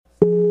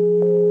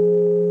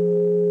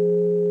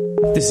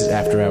This is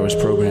After Hours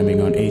programming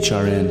on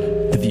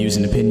HRN. The views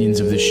and opinions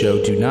of this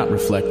show do not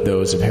reflect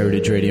those of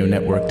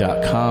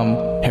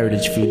HeritageRadioNetwork.com,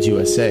 Heritage Foods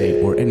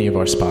USA, or any of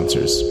our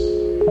sponsors.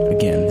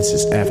 Again, this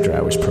is After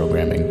Hours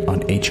programming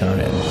on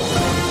HRN.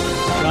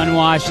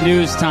 Gunwash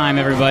News Time,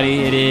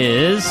 everybody. It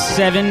is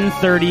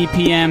 7:30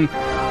 p.m.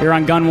 here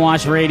on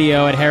Gunwash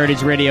Radio at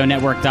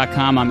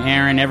HeritageRadioNetwork.com. I'm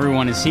Aaron.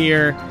 Everyone is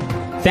here.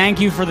 Thank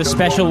you for the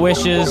special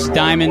wishes.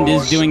 Diamond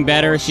is doing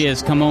better. She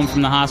has come home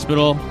from the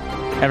hospital.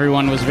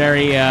 Everyone was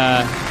very,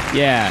 And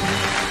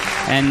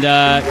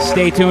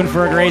stay tuned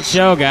for a great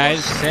show,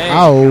 guys. Hey,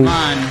 come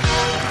on.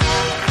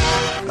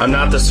 I'm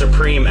not the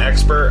supreme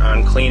expert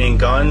on cleaning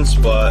guns,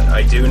 but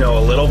I do know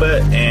a little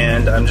bit,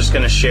 and I'm just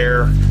going to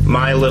share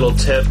my little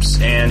tips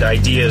and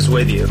ideas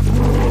with you.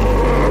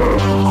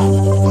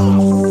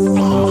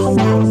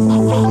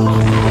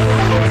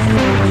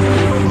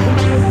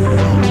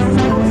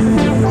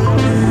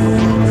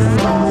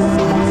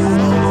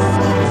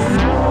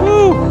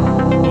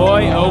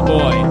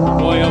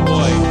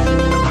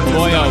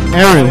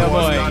 Aaron. Oh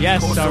boy.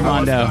 Yes,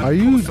 Armando. Are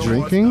you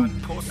drinking?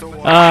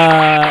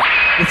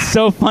 It's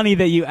so funny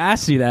that you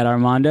asked me that,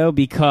 Armando,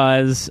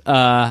 because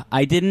I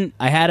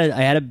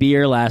had a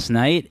beer last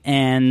night,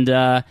 and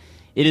it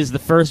is the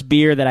first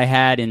beer that I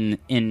had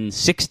in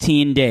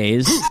 16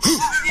 days,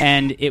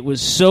 and it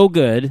was so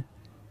good,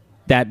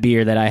 that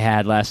beer that I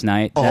had last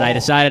night, that I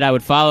decided I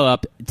would follow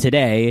up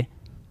today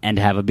and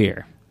have a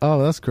beer.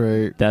 Oh, that's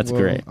great. That's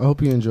great. I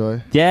hope you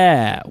enjoy.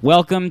 Yeah.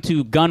 Welcome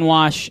to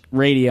Gunwash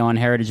Radio on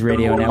Heritage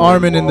Radio Network.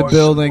 Armin in the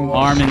building.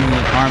 Armin's in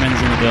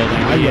the building.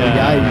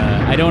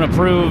 I don't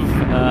approve.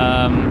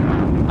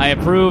 I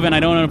approve and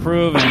I don't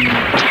approve, and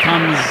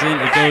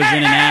it goes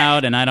in and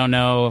out, and I don't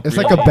know. It's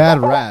like a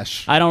bad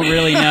rash. I don't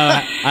really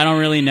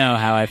know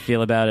how I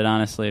feel about it,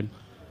 honestly.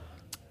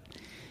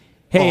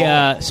 Hey,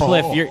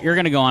 Spliff, you're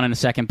going to go on in a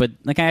second, but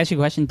can I ask you a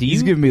question?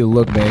 He's giving me a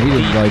look, man. He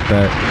didn't like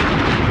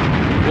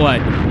that.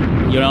 What?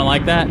 You don't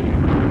like that?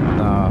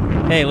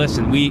 No. Hey,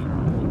 listen, we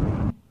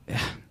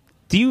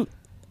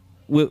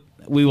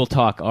will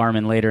talk,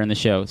 Armin, later in the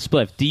show.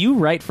 Spliff, do you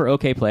write for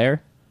OK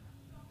Player?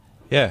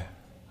 Yeah.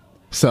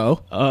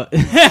 So? You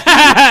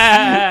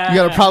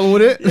got a problem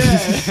with it?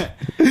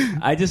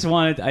 I just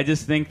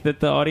think that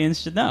the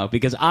audience should know,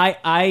 because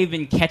I've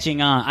been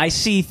catching on. I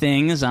see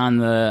things on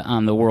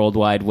the World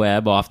Wide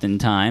Web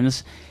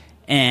oftentimes,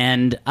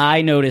 and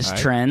I notice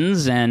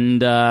trends,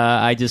 and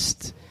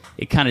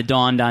it kind of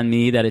dawned on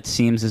me that it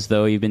seems as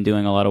though you've been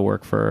doing a lot of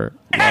work for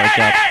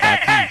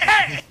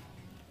largeup.com.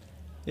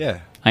 Yeah.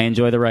 I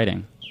enjoy the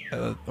writing.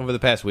 Over the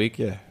past week,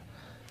 yeah.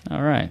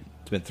 All right.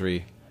 It's been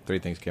three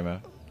things came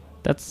out.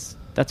 That's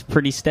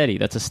pretty steady.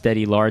 That's a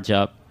steady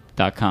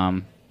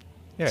largeup.com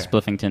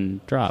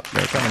Spliffington drop.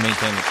 Right? Trying to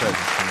maintain the presence.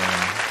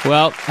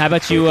 Well, how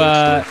about you?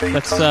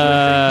 Let's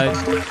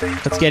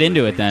get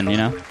into it then.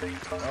 Oh,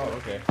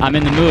 okay. I'm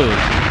in the mood.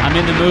 I'm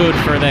in the mood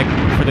for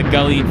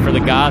the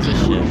Gaza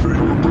shit.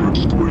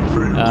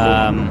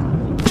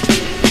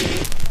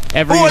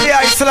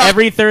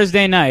 Every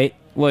Thursday night.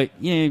 Well,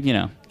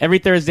 every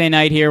Thursday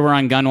night here we're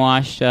on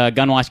Gunwash.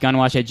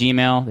 Gunwash at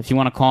Gmail. If you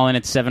want to call in,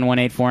 it's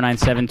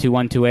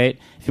 718-497-2128.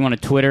 If you want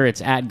to Twitter,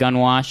 it's at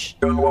Gunwash.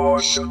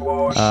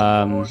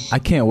 I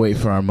can't wait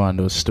for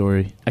Armando's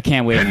story. I'm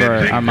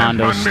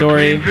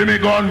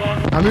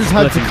just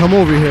had to come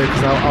over here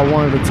because I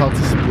wanted to talk to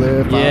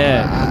Spliff.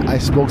 Yeah. I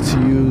spoke to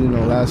you,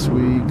 last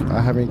week.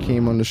 I haven't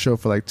came on the show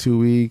for like 2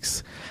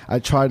 weeks. I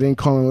tried in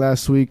calling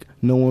last week.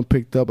 No one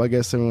picked up. I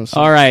guess everyone's...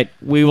 All right.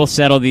 We will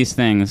settle these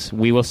things.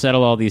 We will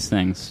settle all these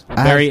things.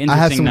 Very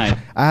interesting night.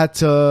 I had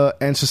to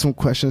answer some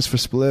questions for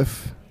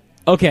Spliff.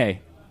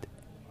 Okay.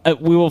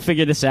 We will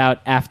figure this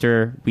out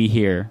after we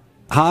hear.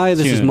 Hi,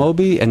 this is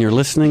Moby, and you're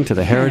listening to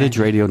the Heritage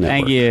Radio Network.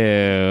 Thank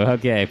you.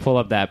 Okay, pull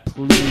up that,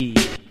 please.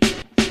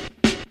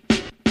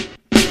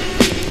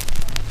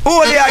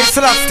 Holy I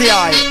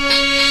Celestii.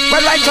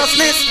 Well,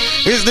 righteousness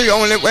is the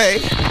only way.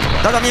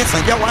 That means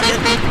you want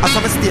it. I saw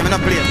me steam in a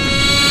plate.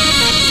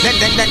 Then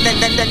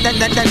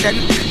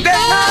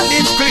all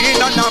is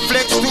clean and a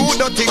flex too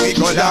dirty. We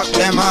go lock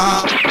them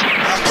up.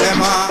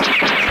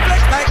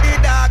 Flex like the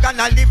dog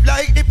and I live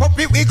like the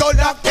puppy. We go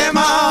lock them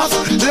off.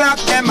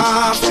 Them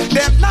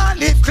not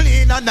live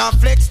clean and a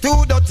flex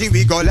too dirty.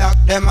 We go lock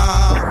them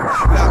off.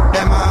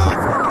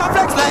 I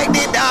flex like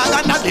the dog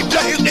and I live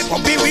like the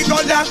puppy. We go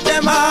lock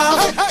them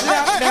off.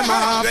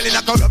 Well, in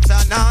a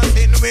corruption and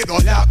sin, we go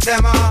lock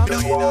them off. No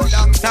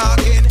long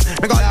talking,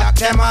 we go lock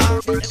them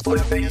off.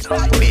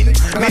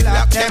 Me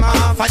lock them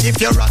off, and if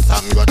you're a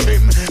song go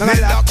trim, me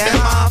lock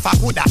them off. I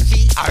could have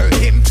she or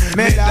him,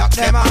 me lock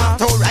them off.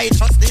 To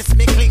righteousness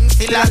me cling,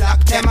 still I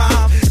lock them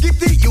off. Give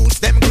the youth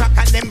them crack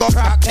and them go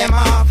crack them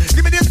off.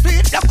 Give me the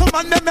street, they come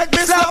and them make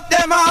me slap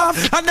them off.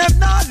 And them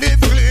not live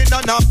clean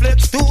and a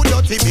flex too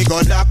dirty, me go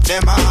lock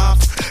them off.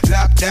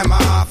 Them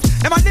a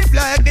live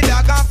like the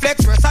dog and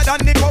flex worse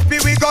than the puppy,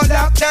 we go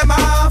lock them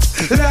off.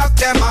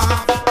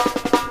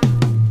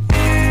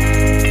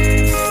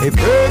 If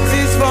earth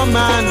is for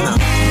man,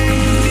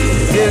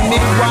 tell me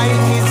why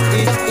is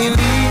it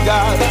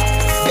illegal?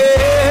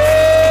 Hey.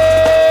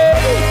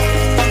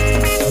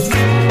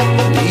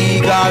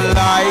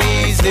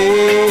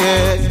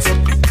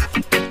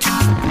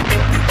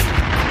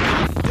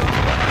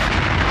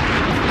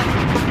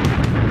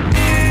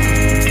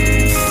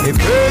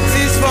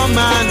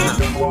 man,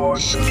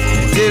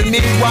 tell me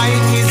why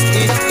is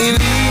it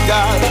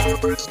illegal?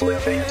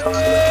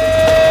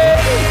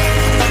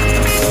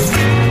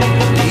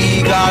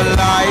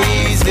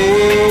 Legalize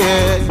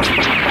it.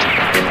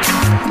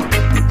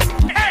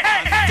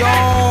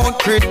 Don't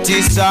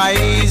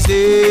criticize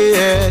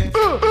it.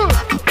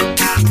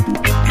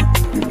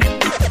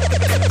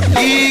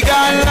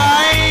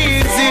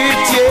 Legalize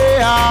it,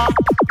 yeah,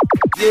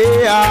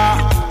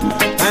 yeah.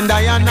 And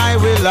I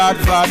will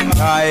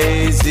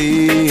advertise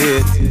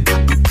it.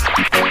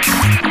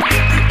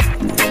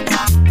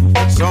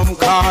 Some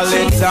call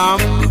it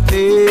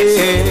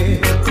Tampe.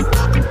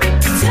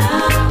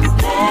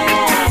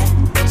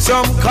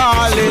 Some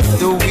call it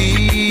the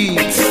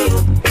weed.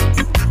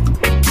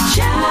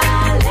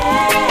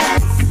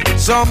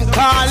 Some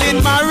call it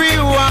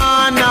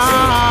marijuana.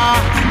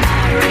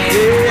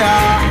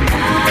 Yeah.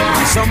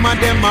 Some of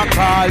them are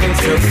call it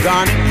the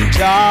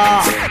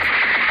ganja.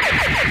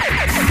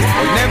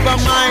 But never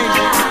mind,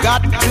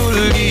 got to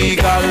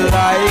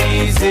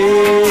legalize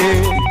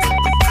it.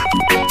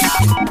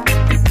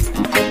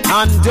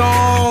 And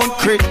don't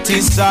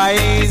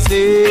criticize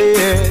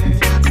it.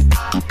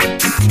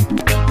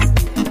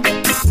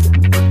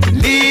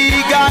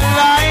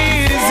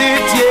 Legalize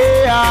it,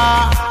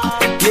 yeah,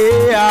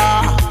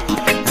 yeah.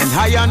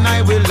 And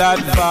I will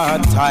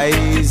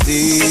advertise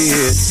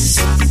it.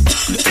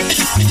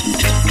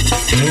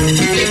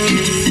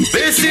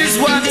 This is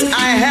what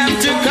I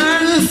have to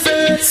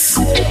confess.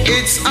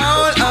 It's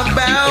all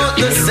about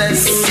the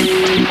cess.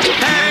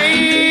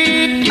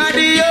 Hey, are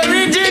the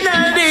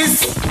original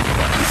this?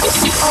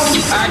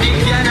 Are the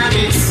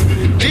cannabis?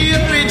 The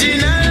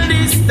original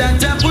this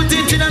that I put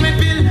it in a me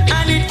pill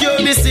and it cure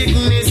the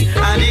sickness.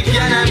 Are the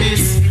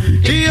cannabis?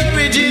 The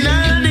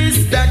original this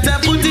that I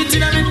put it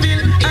in a me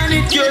pill and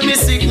it cure the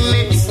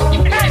sickness.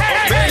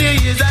 Many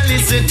years I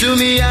listen to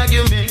me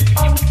argument.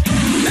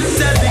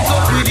 That pick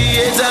up with the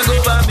heads and go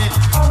for me.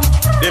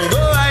 Them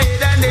go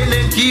ahead and then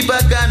them keep a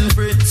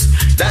conference.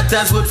 That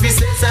has what we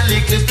sense and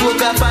lick the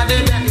poker for the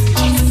dance.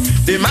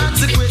 Them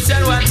ask the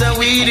question, what a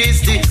weed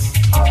is this?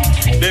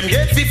 Them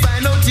get to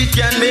find out it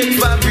can make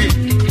fabric.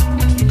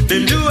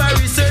 Them do a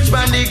research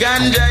on the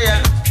ganja,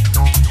 yeah.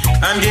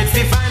 And get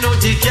to find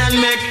out it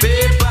can make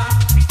paper.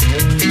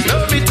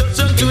 Now me touch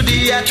on to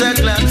the attack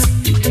class.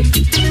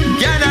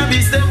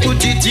 Cannabis, them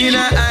put it in a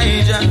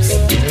eye drops.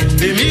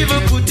 Them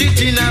even put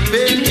it in a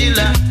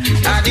painkiller.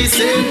 And the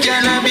same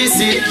cannabis,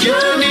 it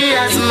cure me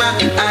asthma.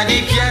 And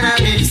the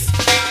cannabis.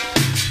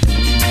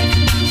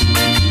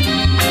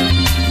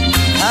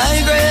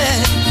 High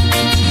grade,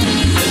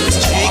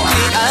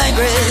 strictly high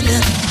grade.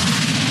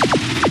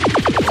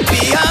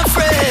 Be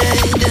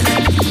afraid.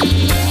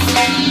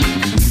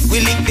 We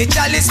lick the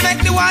chalice,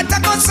 make the water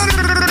go.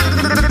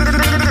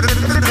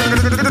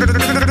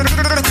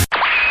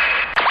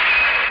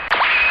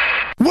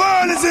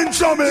 World is in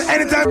trouble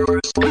anytime.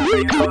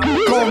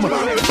 Come.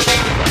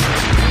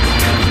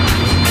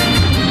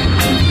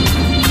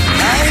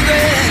 High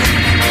grade,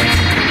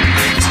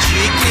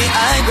 strictly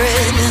high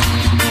grade.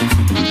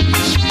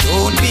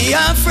 Don't be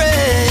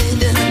afraid.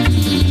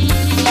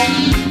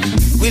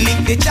 We lick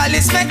the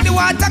chalice, make the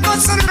water go.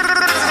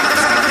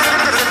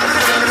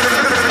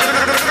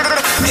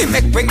 Me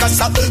make bring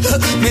us up,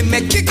 me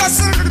make kick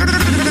us.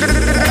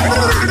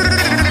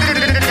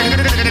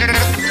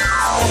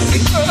 The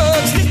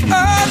herbs, the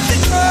herbs, the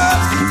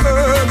herbs, the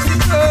herbs, the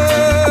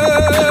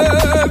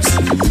herbs.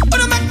 Oh,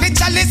 no, make the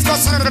chalice go.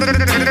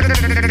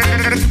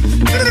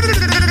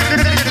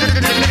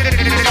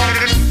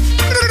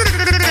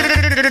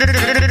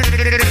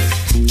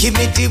 Give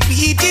me the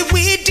weedy,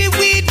 weedy,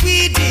 weed,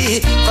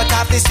 weedy. Cut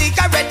off the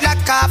cigarette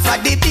like half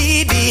of the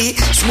beady.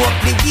 Smoke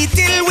the weed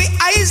till we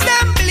eyes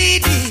them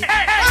bleedy.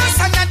 Pass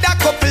another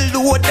couple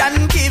load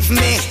and give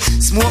me.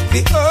 Smoke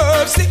the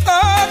herbs, the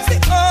herbs, the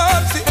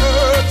herbs, the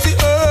herbs, the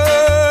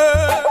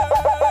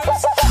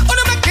herbs. Oh,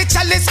 no, make the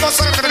chalice go.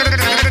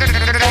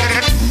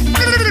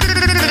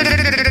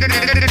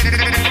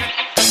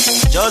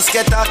 Just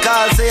get a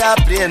call, say a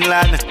plain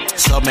land.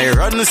 So me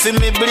run for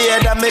me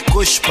blade and me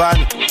kush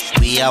pan.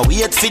 We a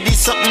wait for the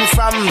something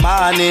from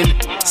morning.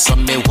 So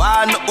me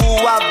one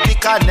who have the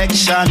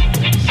connection.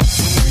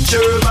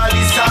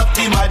 Everybody stop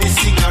him at the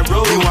singer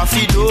road. You want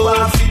fi do,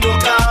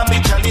 call me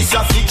chalice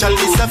a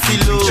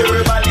filo.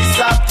 Everybody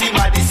stop him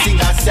at the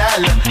singer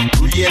cell.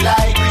 Real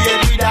like real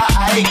with a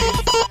eye.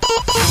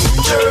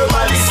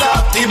 Everybody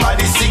stop him at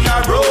the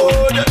singer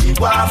road. You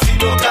want fi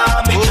do,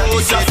 call me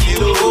chalice a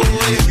filo.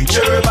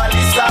 Everybody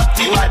stop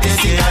him at the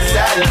singer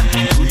cell.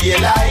 Real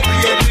like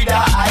real with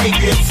a high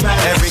grade smell.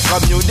 Every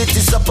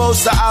community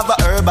supposed to have a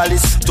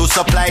herbalist to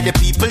supply the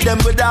people them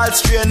with all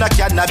strain of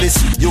cannabis.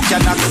 You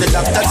can ask the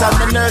doctors and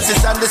the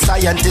nurses and the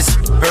scientists.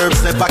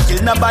 Herbs never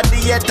kill nobody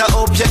yet. I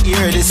hope you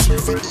hear this. Tip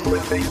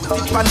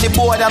on the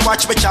board and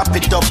watch me chop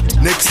it up.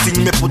 Next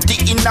thing me put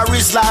it in a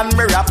Rizla and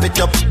me wrap it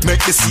up.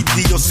 Make the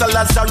city hustle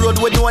as the road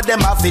we know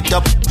them have it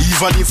up.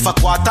 Even if a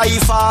quarter,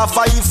 if a half,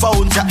 if a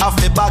ounce, you have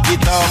to bag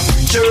it up.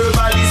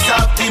 Everybody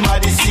stop him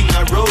at the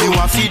singer road. You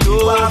want to do,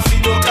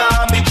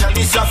 call me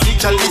chalice a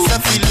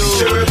feel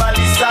low.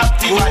 Everybody's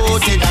happy, oh,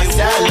 did I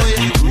sell?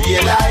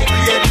 Real high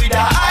grade with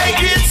a high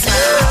grade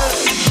smell.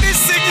 This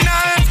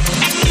signal,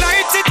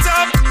 light it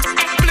up,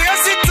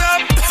 blaze it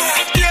up.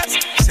 Yes,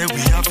 say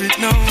we have it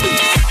now.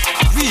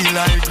 Real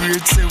high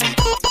grade, say we.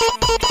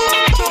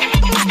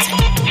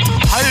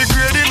 High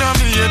grade in a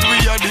me head, we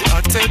are the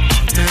hothead.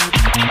 The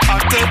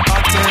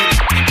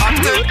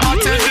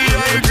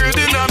high grade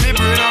in a me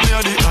brain, and me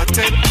are the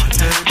hothead.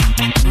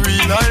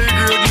 Real high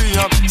grade me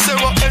up. Say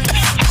what?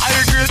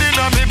 High grade in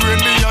a me brain,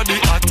 me are the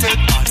hothead.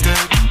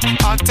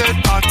 And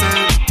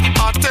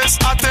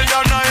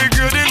high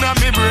grade in a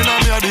me brain,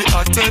 and me are the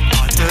hothead.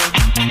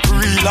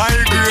 Real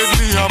high grade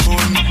me a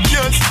bun.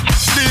 Yes,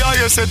 the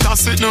highest set I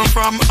sit now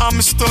from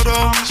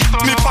Amsterdam.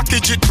 Me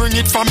package it, bring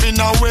it from in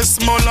a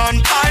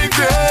Westmoreland. High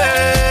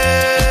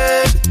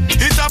grade,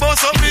 it a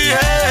bust up me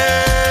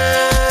head.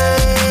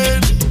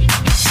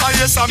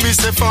 Yes, I miss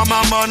it from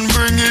a man,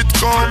 bring it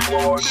come.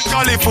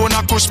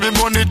 California push me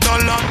money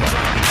talent.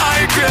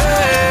 I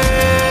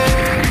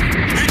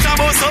grade, it a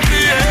bust up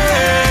the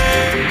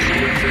head.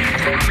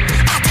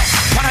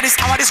 One of this,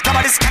 our this, grab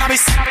this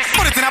cannabis.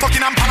 Put it in a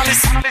Buckingham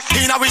Palace.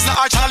 In a Whistler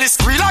Arch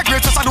Alice. Real like great,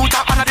 just a do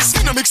top and a this.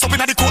 Me no mix up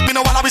in a the coat, me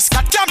no wallabies.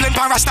 Got gambling,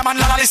 pan Rasta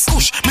man, lalalis.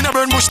 Push, me no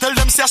burn bush, tell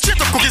them say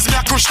straight up cookies, me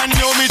a crush and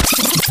know me.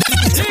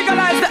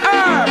 Legalize the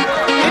herb.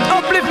 It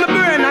uplift my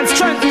brain and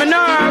strengthen my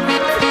nerve.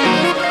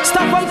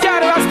 Stop from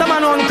carry Rasta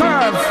man on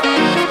curve.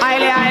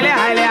 Highly.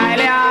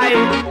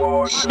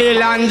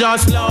 Bill and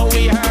just slow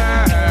we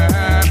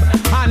herb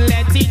and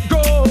let it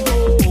go.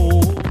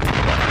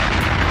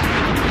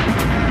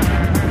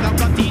 Now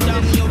cut it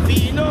down your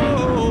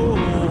vino.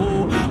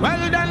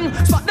 Well then,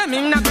 spot them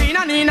in a green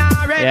and in a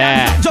red.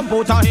 Yeah. Jump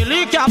out a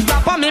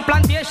helicopter for me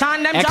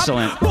plantation. Them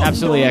Excellent.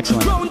 Absolutely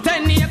excellent.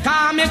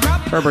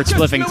 Herbert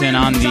Spliffington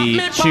on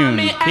the tune.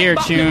 Here,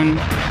 tune.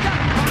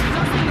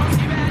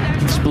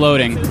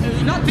 Exploding.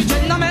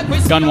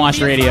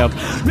 Gunwash Radio.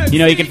 You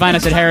know, you can find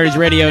us at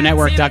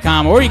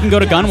heritageradionetwork.com, or you can go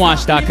to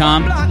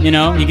gunwash.com. You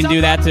know, you can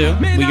do that too.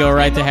 We go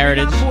right to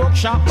Heritage.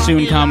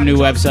 Soon come new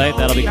website.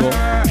 That'll be cool.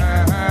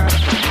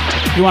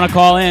 If you want to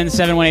call in,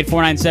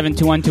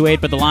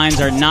 718-497-2128, but the lines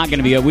are not going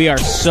to be up. We are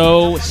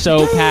so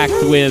packed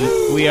with...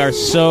 We are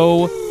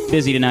so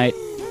busy tonight.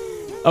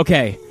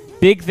 Okay.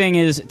 Big thing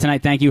is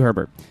tonight... Thank you,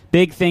 Herbert.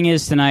 Big thing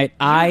is tonight,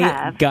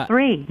 I got...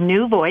 3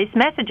 new voice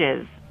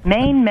messages.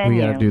 Main menu.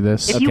 We gotta do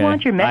this. If you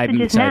want your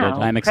messages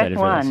I'm excited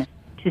press for 1.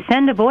 To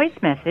send a voice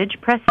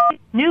message, press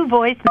new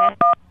voice message.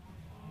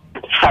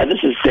 Hi, this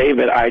is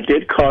David. I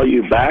did call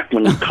you back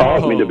when you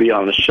called me to be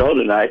on the show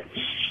tonight,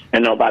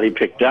 and nobody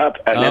picked up.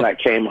 And then I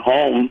came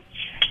home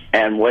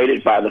and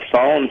waited by the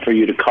phone for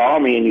you to call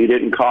me, and you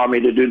didn't call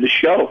me to do the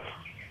show.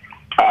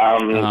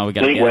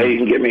 Anyway, you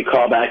can give me a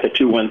call back at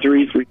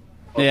 213-3.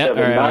 Yeah, all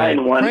right.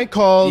 Prank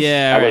calls.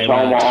 Yeah, I was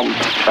home.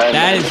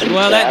 That is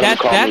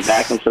that's called me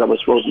back and said I was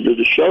supposed to do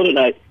the show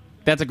tonight.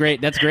 That's great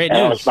news.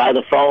 I was by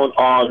the phone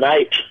all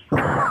night,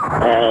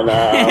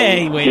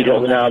 and he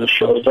told me now the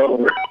show's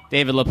over.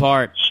 David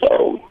Lepart.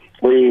 So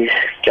we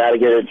got to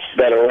get it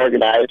better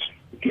organized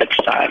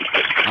next time.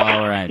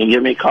 All right. And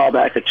give me a call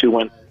back at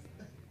 213.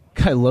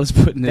 Guy loves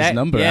putting his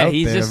number out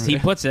there. there. He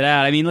puts it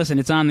out. I mean, listen,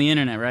 it's on the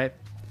internet, right?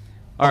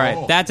 All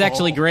right, that's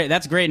actually great.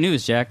 That's great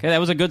news, Jack. That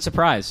was a good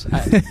surprise.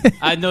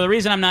 The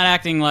reason I'm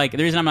not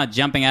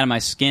jumping out of my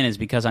skin is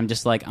because I'm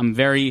just like, I'm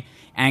very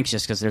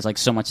anxious because there's like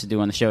so much to do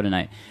on the show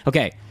tonight.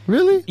 Okay.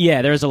 Really?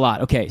 Yeah, there's a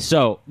lot. Okay,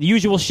 so the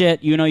usual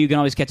shit. You know, you can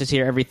always catch us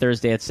here every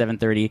Thursday at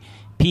 7:30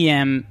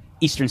 p.m.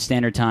 Eastern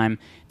Standard Time.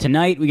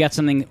 Tonight we got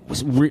some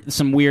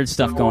weird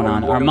stuff going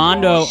on.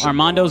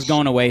 Armando's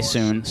going away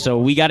soon, so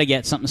we got to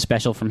get something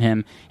special from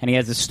him. And he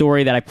has a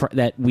story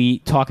that we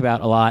talk about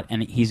a lot,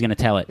 and he's going to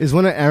tell it. It's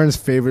one of Aaron's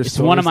favorite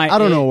stories. I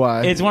don't know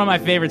why. It's one of my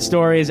favorite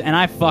stories, and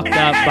I fucked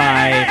up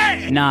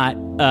by not.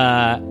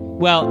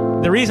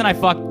 Well, the reason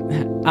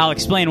I'll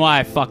explain why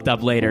I fucked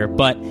up later,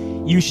 but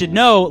you should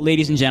know,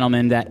 ladies and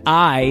gentlemen, that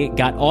I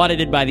got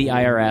audited by the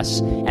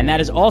IRS, and that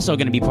is also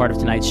going to be part of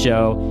tonight's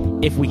show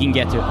if we can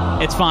get to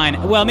it. It's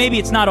fine. Well, maybe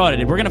it's not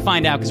audited. We're going to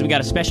find out because we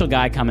got a special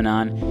guy coming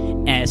on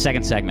and a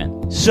second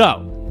segment.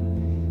 So,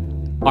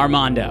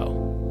 Armando.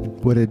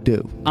 What'd it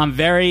do?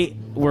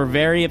 We're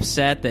very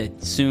upset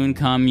that soon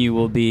come you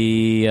will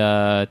be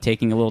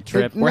taking a little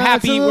trip. We're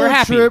happy.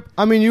 Trip.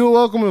 I mean, you're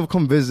welcome to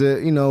come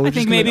visit. You know, I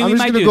think maybe we might do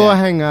that. I'm just gonna go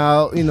hang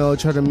out. You know,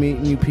 try to meet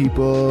new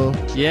people.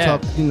 Yeah.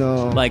 Talk,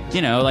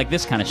 like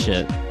this kind of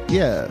shit.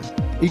 Yeah.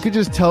 You could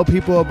just tell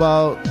people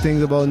about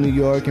things about New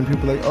York, and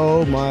people are like,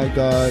 oh my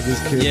god, this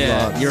kid's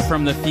lost. You're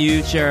from the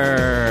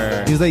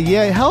future. He's like,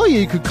 yeah, hell yeah,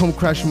 you could come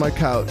crash on my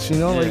couch. You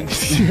know,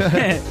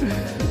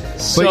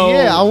 So, but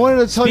yeah, I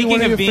wanted to tell you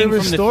one of your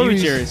favorite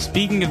stories.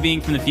 Speaking of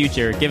being from the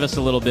future, give us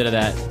a little bit of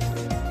that.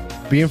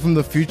 Being from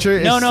the future?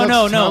 No.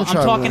 I'm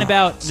talking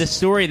about the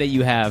story that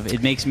you have.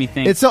 It makes me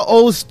think. It's an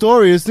old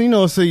story. It's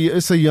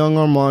it's a young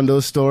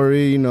Armando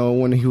story. You know,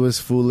 when he was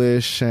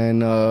foolish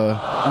and. All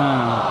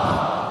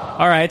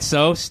right,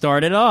 so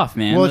start it off,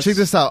 man. Well, check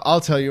this out. I'll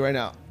tell you right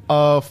now.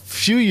 A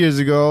few years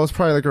ago, it was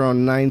probably like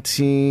around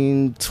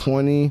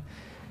 1920.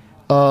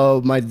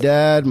 My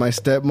dad, my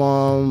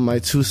stepmom, my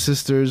 2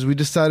 sisters, we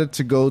decided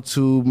to go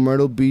to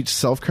Myrtle Beach,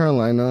 South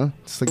Carolina.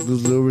 It's like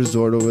this little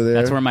resort over there.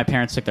 That's where my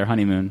parents took their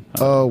honeymoon.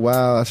 Oh,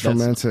 wow. That's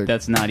romantic.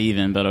 That's not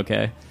even, but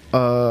okay.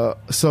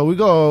 So we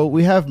go.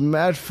 We have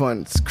mad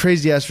fun. It's a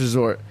crazy-ass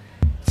resort.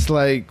 It's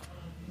like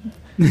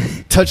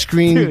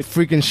touchscreen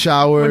freaking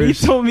showers. When you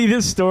told me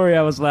this story,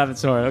 I was laughing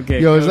so hard.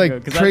 Okay, Yo, it's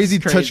like crazy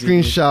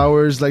touchscreen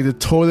showers. Like the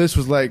toilets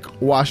was like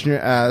washing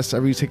your ass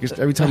every time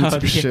you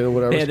took a shit or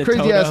whatever. It's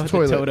crazy ass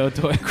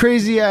toilet.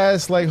 Crazy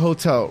ass like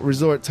hotel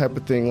resort type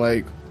of thing,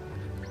 like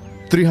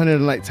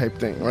 300 a night type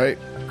thing, right?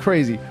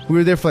 Crazy. We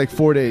were there for like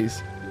 4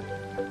 days.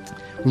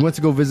 We went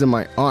to go visit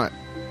my aunt.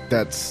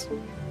 That's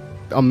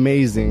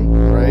amazing,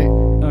 right?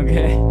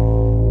 Okay.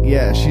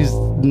 Yeah, she's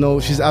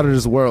out of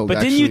this world. But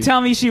didn't you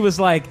tell me she was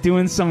like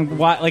doing some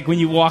like when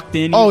you walked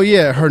in? Oh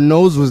yeah, her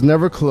nose was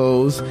never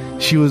closed.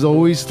 She was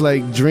always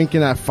like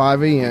drinking at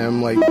 5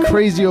 a.m. like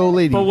crazy old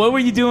lady. But what were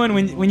you doing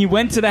when you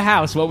went to the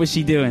house? What was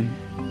she doing?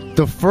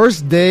 The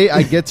first day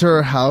I get to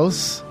her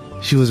house,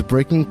 she was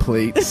breaking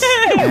plates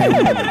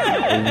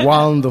and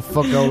wilding the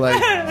fuck out.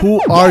 Like,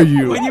 who are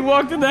you? When you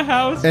walked in the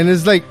house, and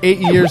it's like 8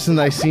 years since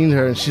I seen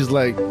her, and she's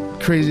like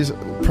craziest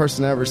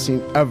person I ever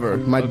seen ever.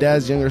 My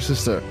dad's younger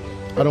sister.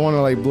 I don't want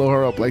to like blow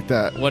her up like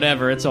that.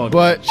 Whatever, it's all good.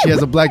 But she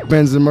has a black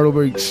Benz in Myrtle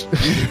Beach.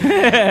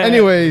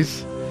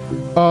 Anyways,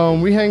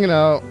 we hanging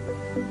out.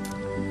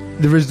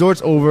 The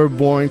resort's over,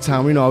 boring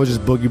time. You know, I was just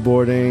boogie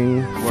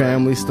boarding,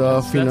 family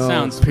stuff, you know,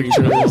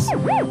 pictures,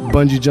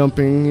 bungee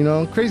jumping, you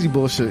know, crazy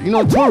bullshit. You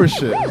know, tourist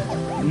shit.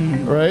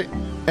 Right?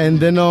 And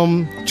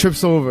then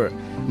trips over.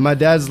 My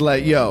dad's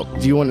like, yo,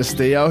 do you want to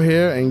stay out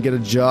here and get a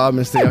job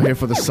and stay out here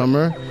for the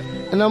summer?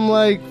 And I'm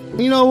like,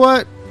 you know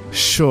what?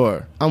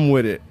 Sure, I'm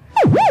with it.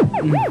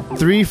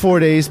 3-4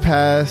 days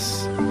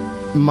pass.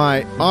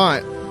 My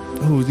aunt,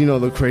 who's, you know,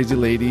 the crazy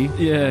lady.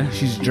 Yeah.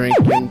 She's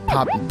drinking,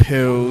 popping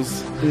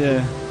pills.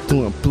 Yeah.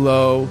 Doing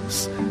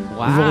blows.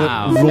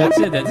 Wow. That's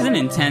an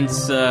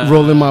intense...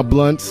 rolling my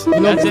blunts. You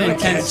know, that's an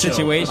intense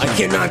situation. I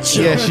cannot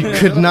chill. Yeah, she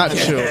could not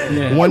chill.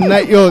 Yeah. One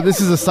night, this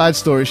is a side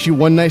story.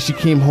 One night she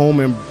came home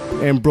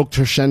and broke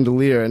her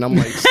chandelier. And I'm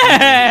like,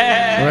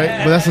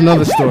 right? But that's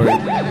another story.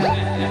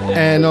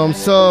 And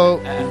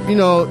so, you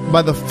know,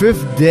 by the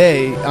 5th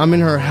day, I'm in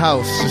her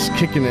house just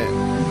kicking it.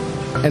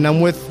 And I'm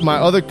with my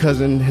other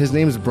cousin. His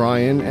name's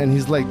Brian. And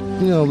he's like,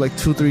 you know, like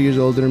 2-3 years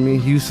older than me.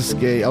 He used to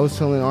skate. I was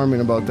telling Armin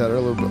about that a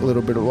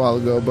little bit a while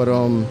ago. But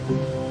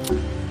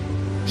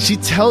she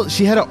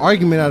had an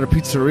argument at a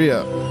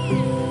pizzeria.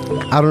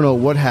 I don't know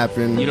what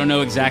happened. You don't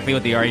know exactly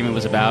what the argument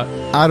was about?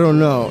 I don't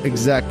know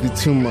exactly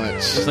too much.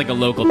 Just like a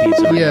local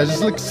pizza. Yeah,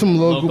 just like some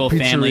local pizzeria.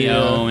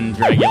 Family-owned,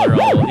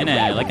 regular old,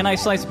 like a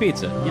nice sliced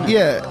pizza. You know?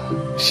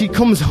 Yeah. She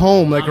comes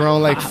home like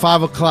around like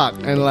 5 o'clock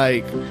and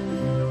like,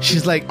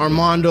 she's like,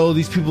 Armando,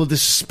 these people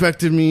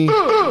disrespected me.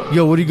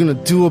 Yo, what are you going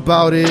to do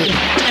about it?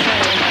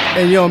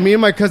 And yo, me and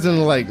my cousin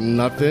are like,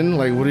 nothing.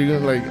 Like, what are you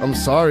gonna, like, I'm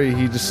sorry.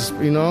 He just,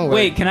 you know. Like,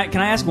 wait, can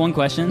I ask one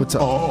question? What's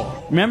up?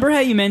 Oh. Remember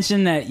how you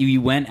mentioned that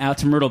you went out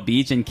to Myrtle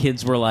Beach and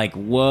kids were like,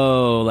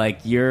 whoa, like,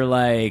 you're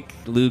like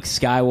Luke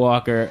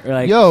Skywalker. Or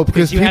like, yo,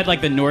 because you had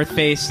like the North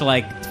Face,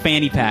 like,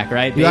 fanny pack,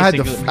 right? Yeah,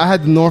 I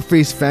had the North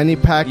Face fanny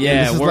pack. Yeah,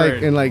 and this is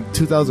like in like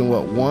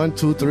 2001,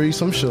 2, 3,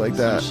 some shit like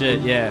that. Some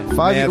shit, yeah.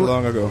 5 years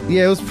long ago.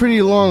 Yeah, it was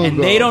pretty long ago.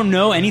 And they don't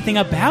know anything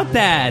about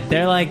that.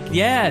 They're like,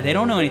 yeah, they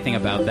don't know anything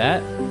about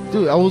that.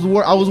 Dude, I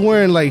was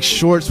wearing like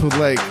shorts with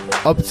like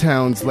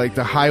Uptowns, like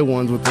the high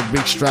ones with the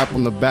big strap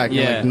on the back, and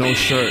like no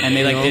shirt. And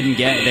they like didn't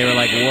get it. They were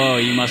like, whoa,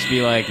 you must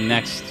be like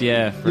next,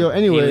 for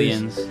anyways.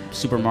 Aliens,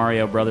 Super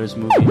Mario Brothers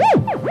movie.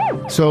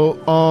 So,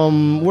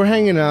 we're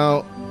hanging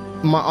out.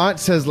 My aunt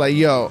says like,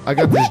 yo, I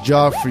got this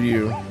job for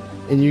you.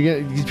 And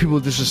these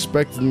people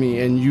disrespected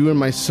me, and you and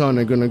my son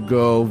are gonna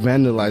go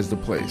vandalize the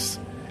place.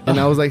 And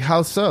I was like,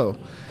 how so?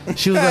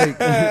 She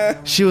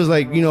was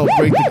like, you know,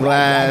 break the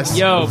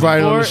glass,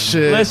 write on the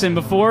shit. Listen,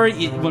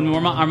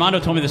 when Armando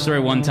told me the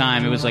story one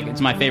time, it was like, it's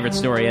my favorite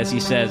story, as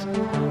he says.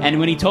 And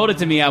when he told it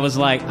to me, I was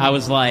like,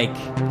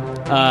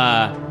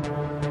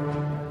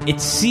 it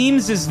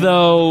seems as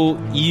though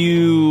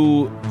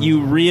you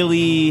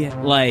really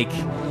like.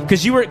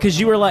 Because you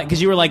were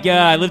like,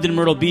 yeah, I lived in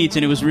Myrtle Beach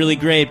and it was really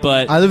great,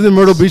 but I lived in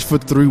Myrtle Beach for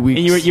 3 weeks.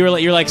 And you were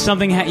like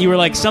something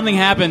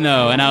happened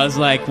though, and I was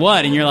like,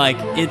 what? And you're like,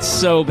 it's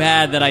so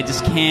bad that I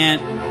just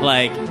can't,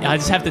 like, I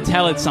just have to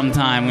tell it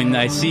sometime when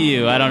I see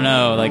you. I don't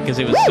know, like, because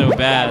it was so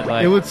bad.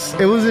 Like, it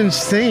was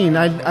insane.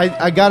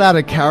 I got out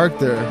of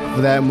character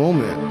for that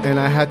moment, and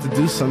I had to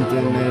do something.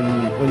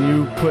 And when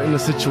you put in a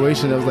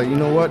situation, I was like, you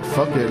know what?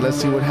 Fuck it. Let's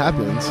see what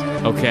happens.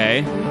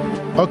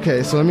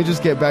 Okay, so let me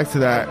just get back to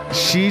that.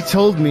 She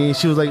told me,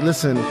 she was like,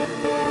 listen,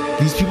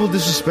 these people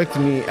disrespected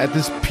me at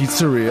this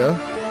pizzeria.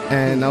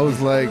 And I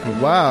was like,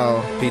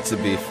 wow. Pizza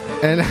beef.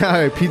 And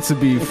pizza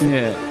beef.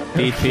 Yeah,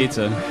 beef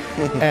pizza.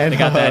 And they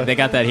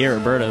got that here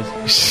at Berto's.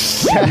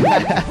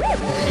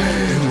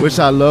 Which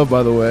I love,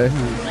 by the way.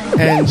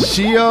 And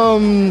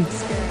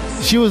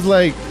She was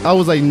like, I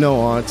was like,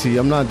 no, auntie,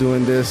 I'm not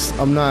doing this.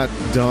 I'm not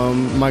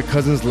dumb. My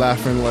cousin's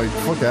laughing like,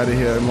 fuck out of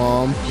here,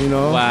 mom. You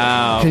know?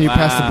 Wow. Can you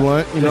pass the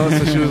blunt? You know?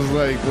 So she was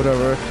like,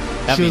 whatever.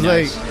 That'd She was be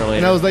nice like, for later.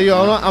 and I was like,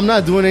 yo, I'm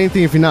not doing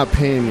anything if you're not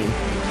paying me.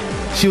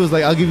 She was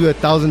like, I'll give you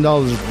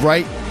 $1,000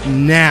 right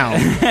now.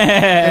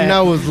 And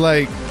I was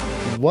like,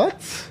 what?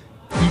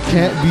 You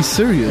can't be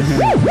serious.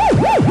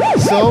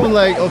 So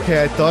like,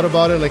 okay, I thought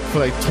about it like for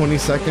like 20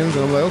 seconds,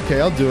 and I'm like,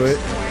 okay, I'll do it.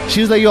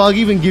 She was like, yo, I'll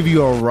even give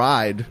you a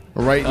ride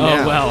right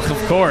now. Oh, well,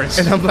 of course.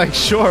 And I'm like,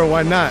 sure,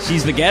 why not?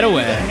 She's the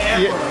getaway.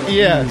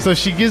 Yeah. So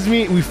she gives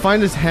me, we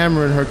find this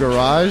hammer in her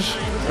garage,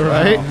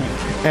 right?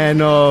 And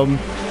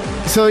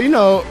so, you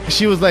know,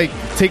 she was like,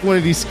 take one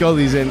of these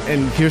Scullies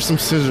and here's some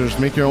scissors,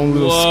 make your own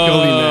little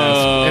Scully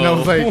mask. And I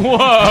was like, whoa.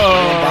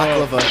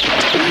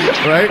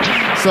 Right?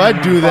 So I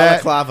do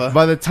that. Balaclava.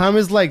 By the time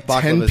it's like 10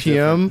 Balaclava's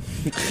p.m.,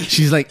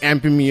 she's like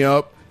amping me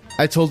up.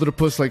 I told her to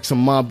put like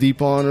some Mobb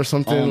Deep on or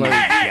something. Oh my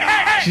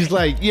like, she's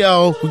like,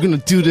 yo, we're gonna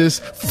do this.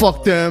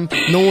 Fuck them.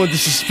 No one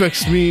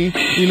disrespects me.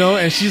 You know?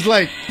 And she's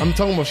like, I'm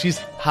talking about she's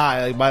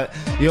high. Like,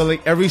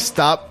 like every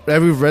stop,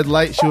 every red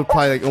light, she would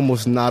probably like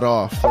almost nod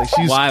off. Like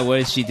she's Why?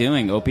 What is she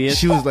doing? Opiates?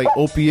 She was like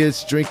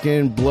opiates,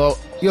 drinking, blow.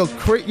 Yo,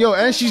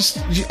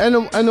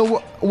 and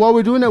while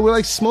we're doing that, we're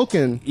like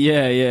smoking.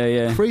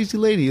 Yeah. Crazy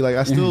lady. Like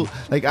I still,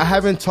 like I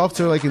haven't talked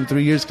to her like in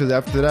 3 years because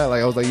after that,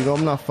 like I was like, you know,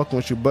 I'm not fucking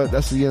with you. But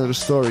that's the end of the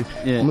story.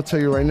 Yeah. I'm gonna tell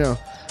you right now.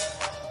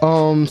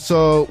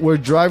 So we're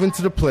driving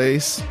to the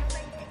place.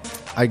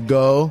 I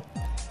go,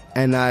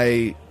 and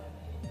as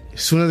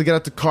soon as I get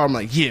out the car, I'm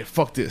like, yeah,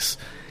 fuck this,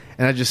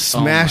 and I just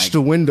smashed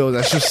the windows.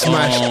 I just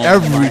smashed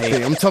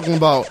everything. I'm talking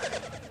about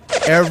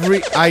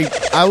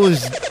I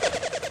was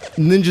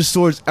ninja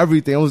swords,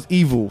 everything. I was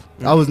evil.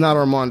 I was not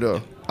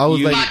Armando. I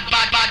was like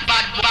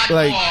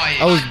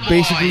I was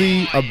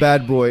basically a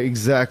bad boy.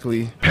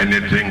 Exactly.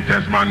 Anything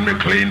test man me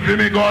clean for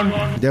me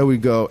gun. There we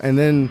go. And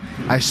then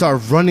I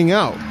started running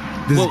out.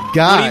 This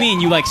guy. What do you mean?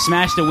 You like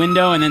smashed the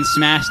window and then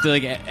smashed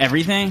like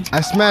everything?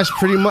 I smashed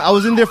pretty much. I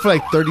was in there for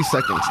like 30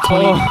 seconds.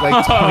 20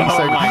 my seconds.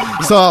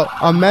 God. So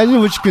imagine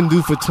what you can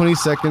do for 20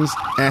 seconds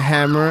and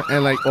hammer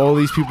and like all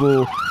these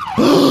people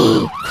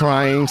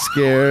crying,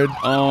 scared.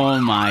 Oh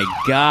my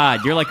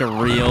God! You're like a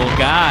real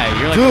guy.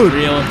 You're like Dude. a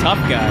real tough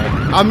guy.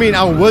 I mean,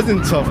 I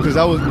wasn't tough because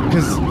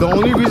the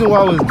only reason why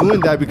I was doing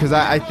that because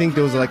I think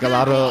there was like a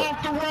lot of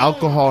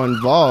alcohol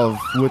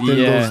involved within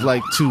those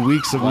like 2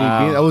 weeks of me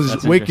being. I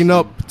was waking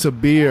up to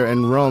beer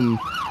and rum,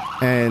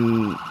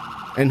 and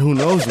who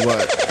knows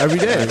what every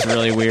day. That's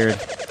really weird.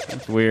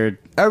 It's weird.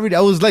 Every day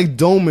I was like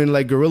doming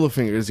like gorilla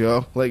fingers,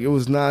 yo. Like it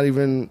was not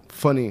even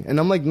funny, and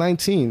I'm like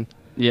 19.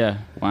 Yeah.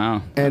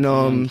 Wow.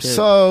 And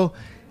so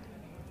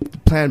the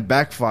plan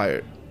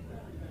backfired.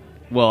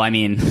 Well, I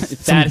mean,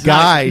 Some that is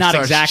guy not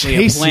starts exactly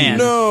chasing a plan.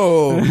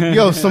 No.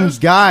 Yo, some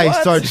guy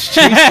starts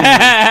chasing me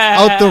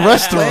out the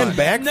restaurant.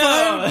 Plan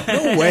backfired?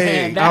 No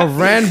way. I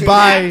ran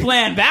by. That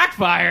plan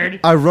backfired.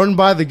 I run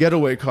by the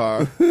getaway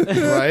car,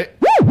 right?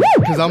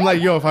 Because I'm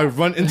like, yo, if I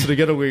run into the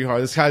getaway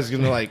car, this guy's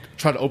gonna like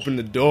try to open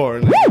the door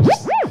and like,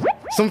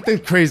 something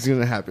crazy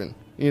gonna happen,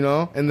 you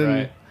know? And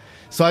then,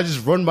 so I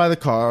just run by the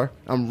car.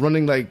 I'm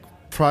running like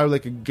probably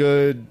like a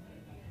good,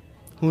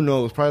 who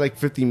knows, probably like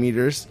 50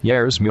 meters.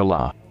 Years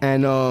Mula.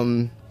 And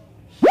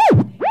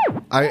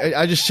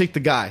I just shake the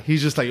guy.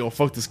 He's just like, yo,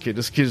 fuck this kid.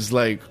 This kid's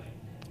like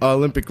an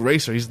Olympic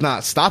racer. He's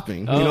not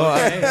stopping. You know,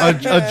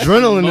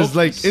 adrenaline is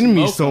like in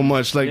me so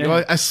much. Like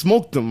I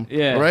smoked him.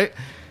 Yeah. Right.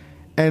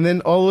 And then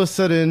all of a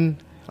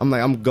sudden, I'm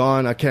like, I'm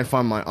gone. I can't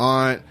find my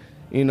aunt.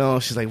 You know,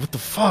 she's like, what the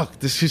fuck?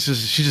 She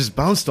just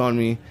bounced on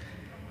me.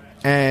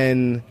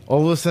 And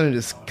all of a sudden,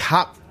 this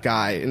cop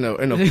guy in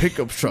a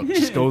pickup truck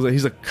just goes.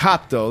 He's a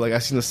cop though. Like I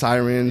seen the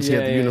sirens. He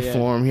had the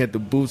uniform. He had the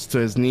boots to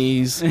his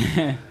knees.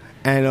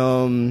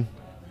 And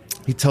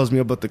he tells me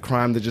about the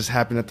crime that just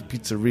happened at the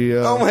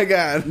pizzeria. Oh my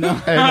God! No.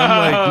 And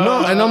I'm like,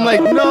 no. And I'm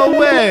like, no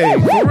way,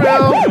 for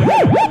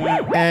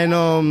real.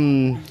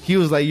 And he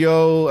was like,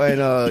 yo,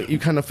 and you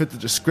kind of fit the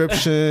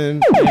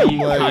description. You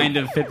kind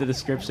of fit the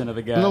description of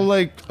the guy. And I'm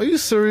like, are you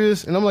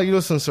serious? And I'm like,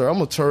 listen, sir,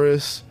 I'm a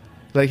tourist.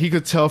 Like, he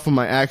could tell from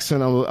my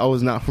accent I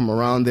was not from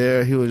around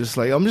there. He was just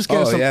like, I'm just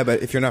getting some... yeah,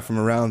 but if you're not from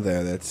around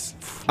there, that's...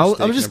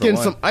 I'm just getting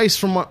some ice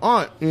from my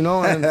aunt, you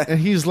know? And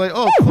he's like,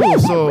 oh, cool.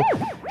 So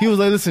he was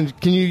like, listen,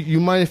 can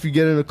you mind if you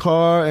get in a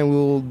car and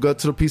we'll go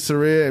to the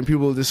pizzeria and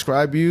people will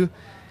describe you?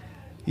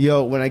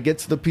 Yo, when I get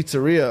to the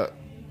pizzeria,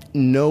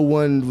 no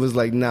one was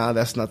like, nah,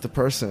 that's not the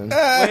person.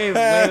 Wait.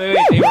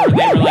 They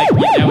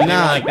were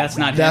like, that's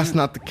not him? That's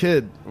not the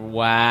kid.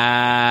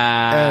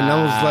 Wow. And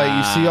I was like,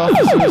 you see,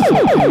 officers,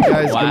 so can you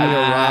guys give me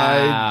a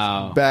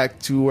ride back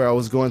to where I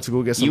was going to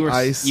go get some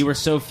ice? You were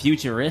so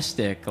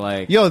futuristic.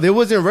 Like, yo, they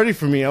wasn't ready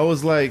for me. I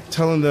was like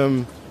telling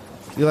them,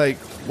 you're like,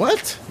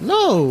 what?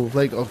 No.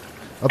 Like, a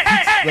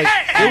pizza. Like,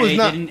 it was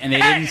not. And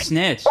they didn't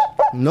snitch.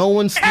 No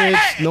one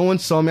snitched. No one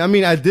saw me. I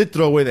mean, I did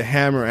throw away the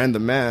hammer and the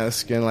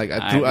mask, and like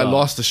I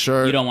lost the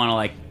shirt. You don't want to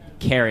like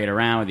carry it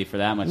around with you for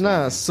that much. Nah.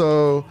 longer.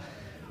 So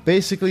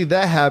basically,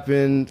 that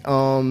happened.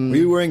 Were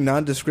you wearing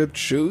nondescript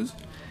shoes?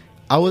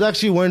 I was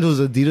actually wearing those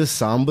Adidas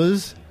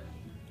Sambas.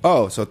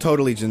 Oh, so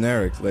totally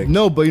generic. Like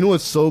no, but you know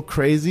what's so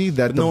crazy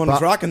that no one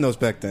was rocking those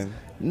back then.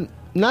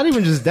 Not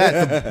even just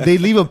that. They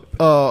leave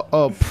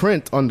a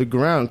print on the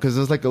ground because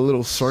there's like a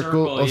little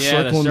circle on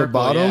the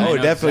bottom.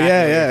 Yeah, definitely.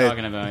 Exactly what you're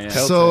talking about,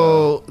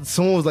 So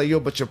someone was like, "Yo,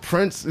 but your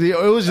prints." It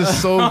was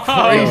just so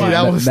crazy.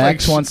 That was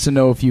Max like, wants to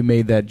know if you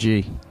made that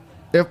G.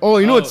 you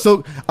know what's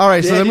so? All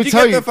right, so let me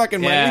tell you. The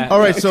fucking money? All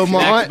right, so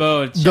my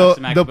aunt,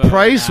 the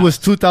price was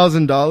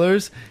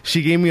 $2,000.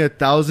 She gave me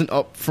 $1,000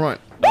 up front.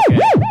 Okay.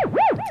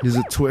 There's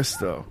a twist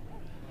though.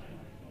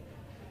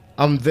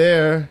 I'm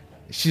there.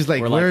 She's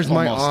like, "Where's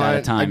my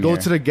aunt?" I go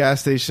to the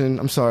gas station.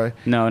 I'm sorry.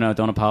 No,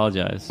 don't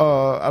apologize.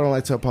 I don't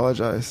like to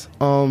apologize.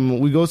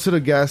 We go to the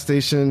gas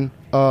station.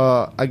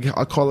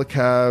 I call a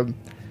cab,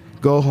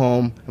 go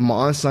home, and my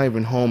aunt's not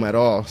even home at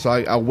all. So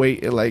I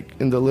wait like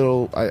in the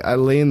little. I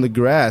lay in the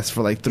grass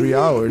for like 3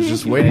 hours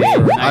just waiting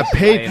for her. I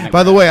paid.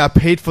 By the way, I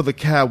paid for the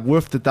cab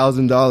worth the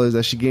 $1,000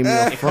 that she gave me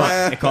up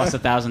front. It cost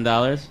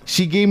 $1,000.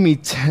 She gave me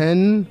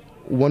 10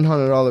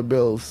 $100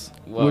 bills,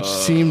 which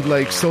seemed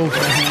like so.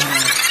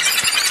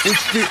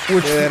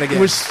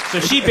 So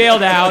she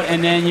bailed out,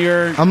 and then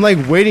I'm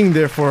like waiting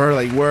there for her,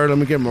 like, word, let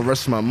me get my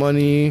rest of my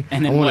money.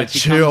 And then I want to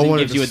chill. I want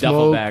to gives you a smoke.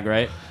 duffel bag,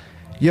 right?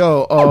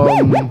 Yo,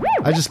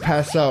 I just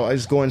pass out. I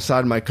just go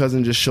inside. My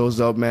cousin just shows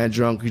up, mad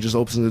drunk. He just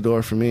opens the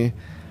door for me.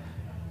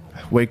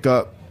 Wake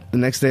up. The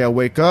next day I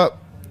wake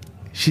up.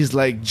 She's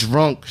like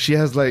drunk. She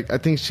has like, I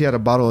think she had a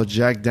bottle of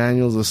Jack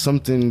Daniels or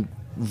something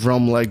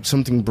rum, like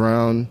something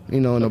brown,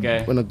 in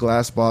a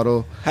glass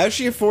bottle. How's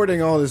she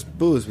affording all this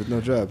booze with no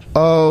job?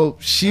 Oh,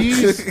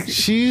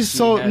 she's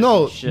so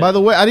no. By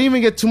the way, I didn't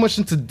even get too much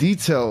into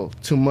detail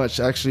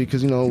actually,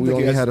 because we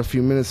only had a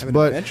few minutes.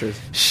 But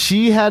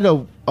she had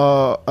a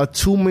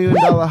 $2 million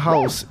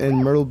house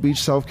in Myrtle Beach,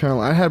 South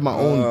Carolina. I had my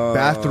own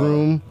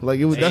bathroom. Like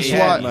it was. That's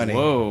why. Money.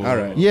 Whoa. All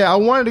right. Yeah, I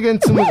wanted to get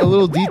into a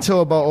little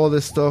detail about all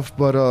this stuff,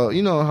 but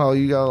you know how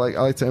you got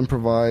I like to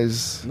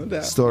improvise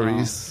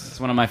stories. It's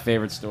one of my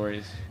favorite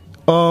stories.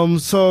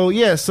 So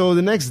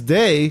the next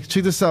day,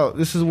 check this out.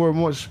 This is where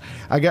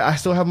I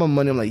still have my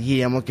money. I'm like,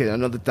 I'm gonna get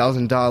another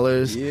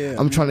 $1,000. Yeah.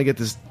 I'm trying to get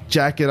this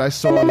jacket I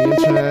saw on the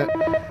internet,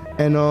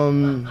 and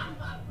I'm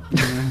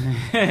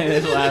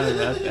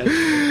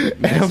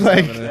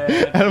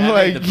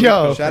like,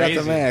 yo, shout out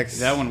to Max.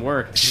 That one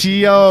worked.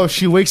 She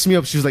wakes me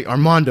up. She was like,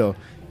 Armando,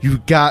 you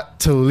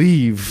got to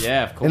leave.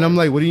 Yeah, of course. And I'm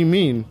like, what do you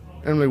mean?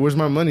 And I'm like, where's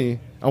my money?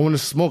 I want to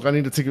smoke. I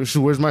need to take a shoot.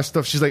 Where's my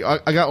stuff? She's like,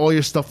 I got all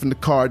your stuff in the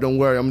car. Don't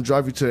worry. I'm going to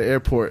drive you to the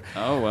airport.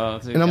 Oh, well.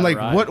 And I'm like,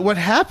 what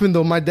happened,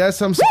 though? My dad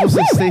said I'm supposed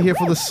to stay here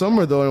for the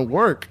summer, though, and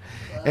work.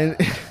 And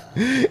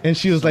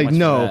she was like,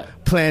 no,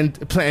 plan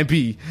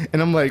B.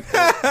 And I'm like,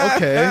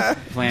 okay.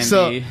 Plan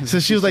B. So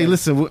she was like,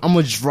 listen, I'm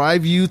going to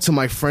drive you to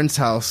my friend's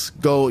house.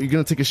 Go. You're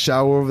going to take a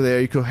shower over there.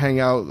 You can hang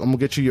out. I'm going to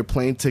get you your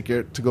plane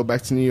ticket to go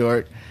back to New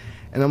York.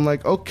 And I'm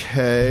like,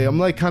 okay. I'm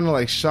like kind of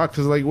like shocked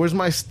because like, where's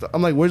my stuff?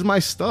 I'm like, where's my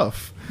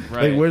stuff?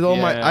 Right. Like, where's all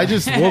my? I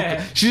just woke.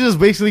 She just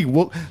basically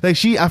woke. Like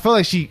I felt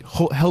like she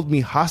held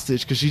me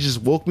hostage because she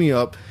just woke me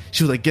up.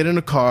 She was like, get in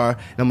the car and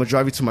I'm gonna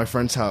drive you to my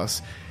friend's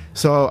house.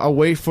 So I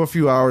wait for a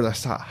few hours. I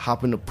start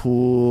hopping the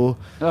pool.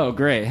 Oh,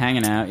 great,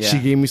 hanging out. Yeah. She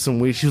gave me some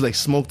weed. She was like,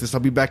 smoke this.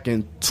 I'll be back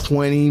in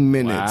 20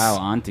 minutes. Wow,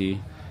 auntie.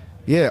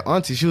 Yeah,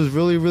 auntie. She was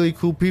really, really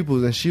cool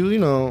people, and she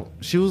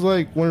was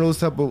like one of those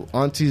type of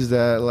aunties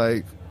that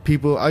like.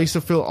 People, I used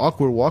to feel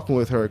awkward walking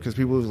with her because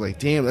people was like,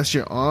 "Damn, that's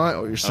your aunt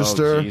or your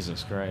sister." Oh,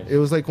 Jesus Christ! It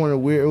was like one of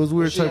weird. It was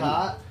weird. Was she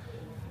hot?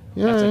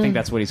 Yeah, I think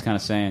that's what he's kind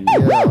of saying.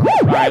 Yeah.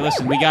 All right,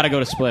 listen, we got to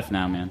go to Spliff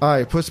now, man. All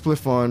right, put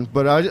Spliff on.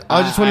 But I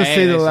just want to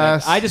say the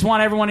last. I just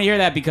want everyone to hear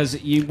that because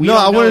I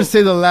wanted to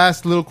say the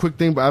last little quick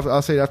thing, but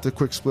I'll say it after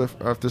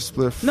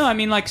Spliff. No, I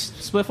mean like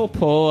Spliff will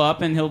pull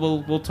up and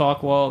we'll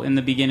talk while in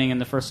the beginning in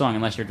the first song,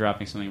 unless you're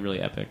dropping something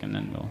really epic, and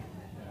then we'll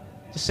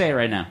just say it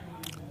right now.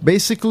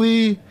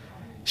 Basically.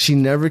 She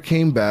never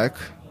came back.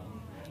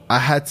 I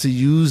had to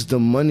use the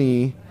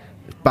money,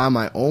 buy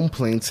my own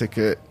plane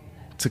ticket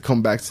to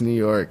come back to New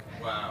York.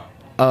 Wow.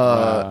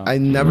 I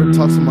never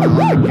talked to my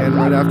aunt again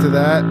right after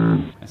that.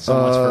 So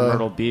much for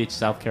Myrtle Beach,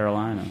 South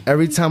Carolina.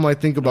 Every time I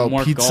think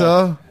about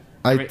pizza,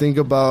 I think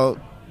about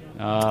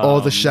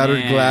all the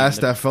shattered glass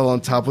that fell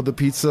on top of the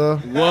pizza.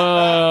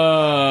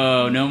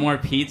 Whoa! No more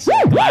pizza.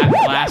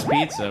 Glass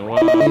pizza. Whoa!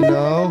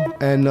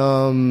 And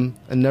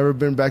I've never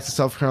been back to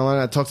South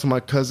Carolina. I talked to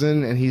my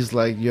cousin, and he's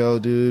like, "Yo,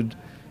 dude,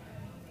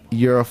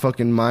 you're a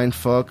fucking mind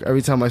fuck.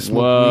 Every time I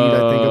smoke weed,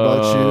 I think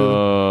about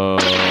you."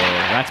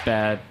 That's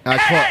bad.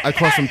 I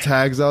caught some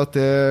tags out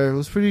there. It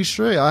was pretty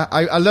straight.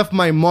 I left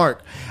my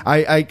mark.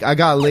 I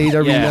got laid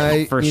every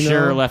night. For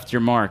sure left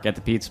your mark at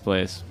the pizza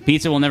place.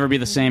 Pizza will never be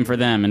the same for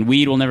them, and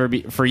weed will never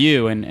be for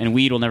you, and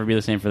weed will never be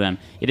the same for them.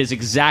 It is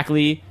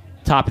exactly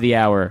top of the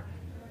hour.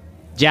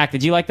 Jack,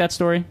 did you like that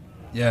story?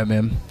 Yeah,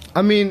 man.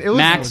 I mean, it was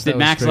Max. Did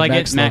Max like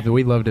it? Loved it.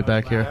 We loved it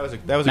back here.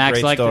 That was a Max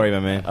great liked story, it? my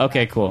man.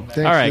 Okay, cool. Thanks,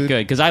 All right, dude.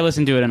 good. Because I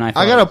listened to it and I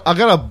thought, I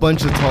got a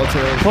bunch of tall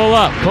tales. pull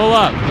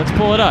up. Let's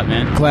pull it up,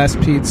 man. Class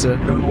pizza.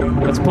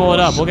 Let's pull it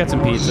up. We'll get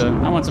some pizza.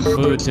 I want some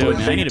food too,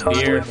 man. I need a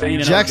beer. I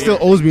need Jack still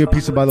beer. owes me a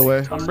pizza, by the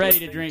way. I'm ready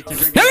to drink.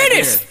 Here it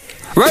is.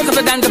 Words of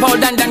the dance of all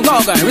Dan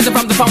Gorgon, risen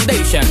from the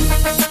foundation.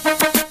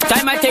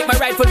 Time I take my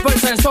rightful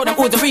person and show them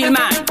who's the real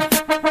man.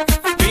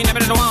 We never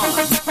know one.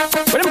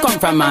 Where them come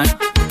from, man?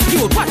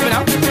 You watch me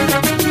now.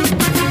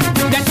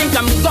 They think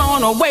I'm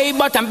gone away,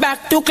 but I'm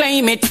back to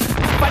claim it.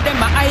 But them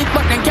my hype,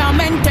 but they can't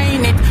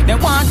maintain it. They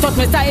want touch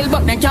my style,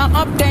 but they can't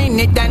obtain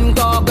it. Dan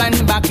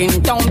Gorgon back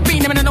in town. We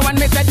never know one.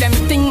 Me said them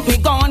think me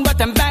gone, but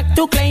I'm back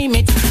to claim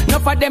it. No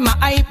for them my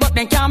hype, but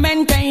they can't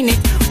maintain it.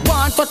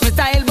 Want touch my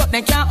style, but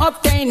they can't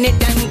obtain it.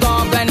 Dan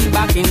Gorgon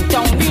back in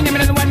town. We never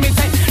know one. Me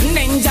say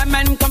Ninja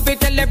Man come fi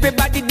tell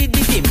everybody di.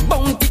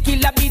 Bounty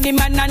killer be the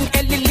man and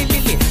Lily.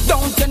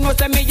 Don't you know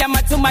say me a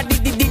Matsuma di.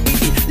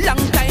 Long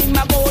time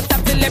ago,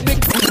 top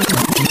celebrity.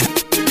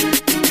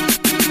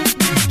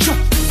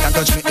 Can't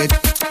touch me it,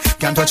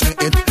 can't touch me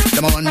it.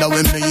 Them a wonder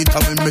when me eat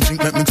and when me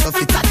drink, make me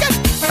stuff it again.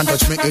 Can't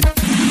touch me it.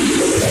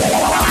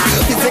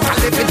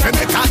 Physically fit to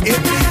make a hit.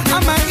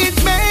 I'm a hit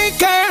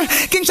maker.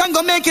 King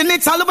Shango making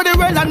hits all over the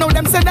world. I know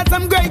them say that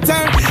I'm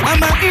greater.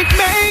 I'm a hit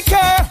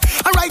maker.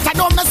 Alright, I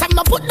don't mess. I'm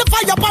not put the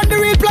fire upon the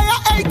real player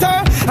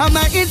hater. I'm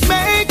a hit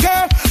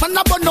maker. Man,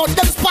 I burn out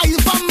them spies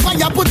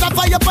vampire. Put a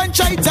fire upon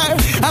traitor.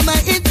 I'm a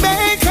hit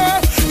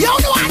maker. You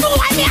know I know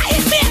I'm a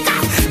hit maker.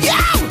 Yo.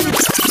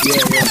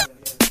 Yeah.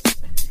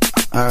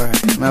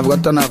 Alright, I've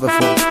got another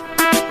phone.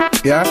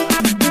 Yeah?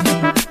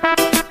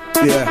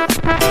 Yeah.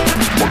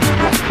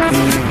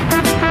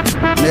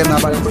 Name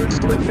nobody.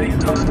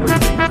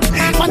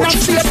 Man, I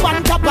stay up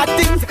on top of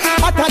things,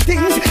 other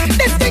things.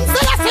 These things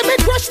that I say me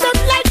crush them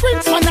like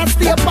rings. Man, I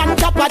stay up on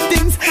top of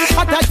things,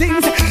 other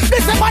things.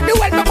 This is what the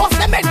world me bust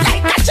them head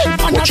like a chip.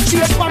 Man, I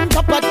stay up on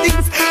top of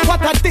things,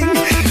 other things.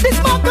 This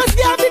Marcus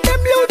Garvey,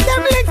 them lose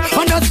them links.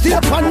 Man, I stay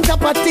up on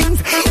top of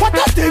things,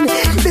 other thing.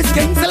 This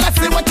king till I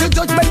say what your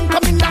judgment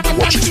coming down and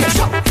watch your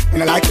show.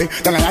 Then I like me,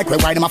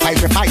 why them a fight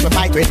me.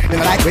 Then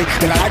I like me,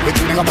 then I like me,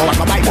 chewing a bow, my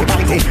bite,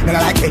 me. Then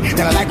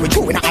I like me,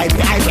 chewing a hype.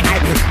 Then I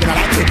like me,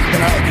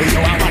 you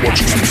are my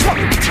watch.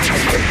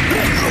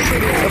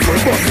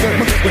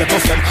 When I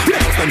toss them,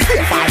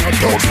 feel fine, not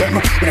dog them.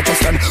 When I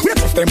toss them,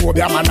 will be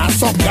a man and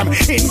suck them.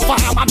 In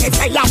farm, I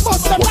say, I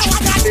bust them, now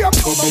I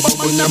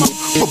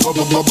got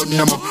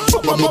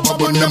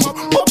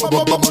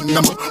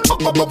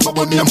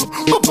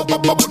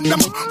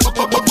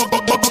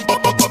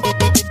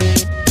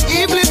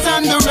Evil is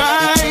on the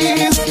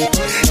rise,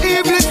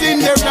 evil is in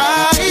the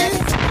rise.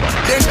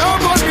 They know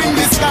God in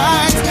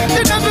disguise.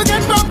 They never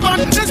get broke on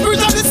the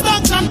spirit of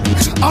destruction.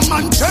 I'm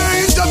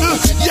unchangeable,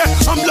 yeah,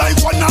 I'm like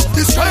one of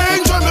the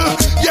strangeable.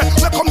 Yeah,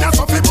 we come here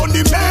so people on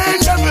the main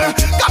level.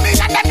 Come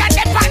in and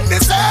they on the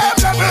same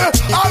level.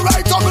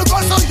 Alright, I'm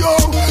because of you.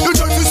 You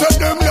don't you say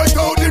them, let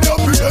out the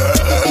double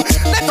them.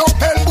 Let out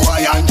hell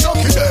boy and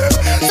chucky them.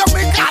 So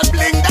we call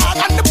bling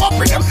dog and the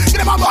puppy them. Give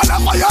them a ball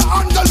of fire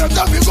and the let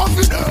them be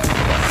confident.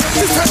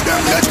 You say them,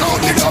 let out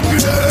the double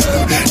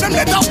them. Them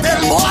let out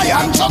hell boy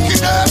and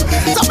chucky them.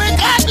 So we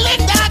call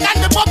bling dog and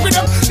the puppy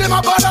them. Give them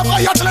a ball of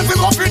fire and let them be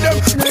confident.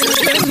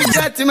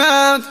 Chat him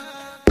out.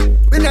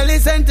 We no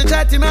listen to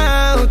chat him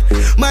out.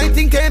 My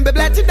thing can be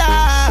blotted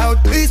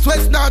out. East,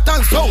 west, north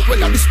and south.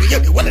 Well, I miss me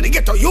everywhere they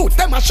get to youth.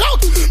 Them a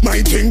shout.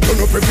 My thing turn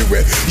up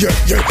everywhere.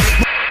 Yeah.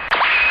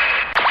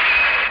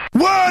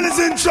 World is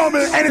in trouble.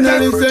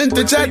 Anytime you listen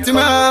to chat him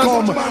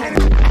out.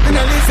 We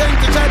no listen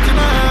to chat him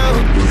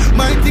out.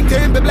 My thing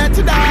can be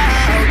blotted out.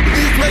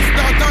 East, west,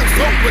 north and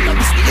south. Well, I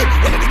miss me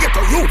everywhere they get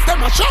to youth.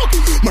 Them a shout.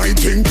 My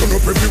thing turn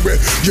up everywhere.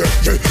 Yeah.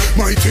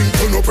 My thing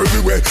turn up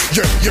everywhere.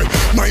 Yeah.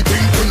 My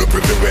thing turn up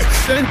everywhere.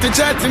 Listen to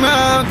chat him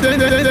out.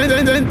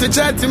 Listen to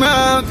chat him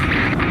out.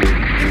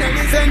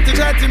 Listen to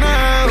chat him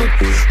out.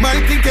 My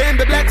thing can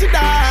be blotted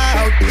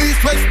out.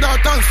 East, west,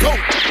 north and south.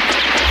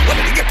 When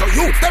they get to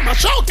youth, them a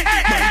shout.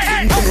 My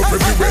thing turn up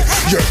everywhere.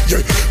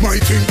 Yeah. My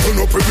thing turn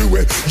up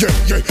everywhere. Yeah.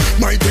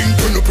 My thing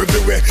turn up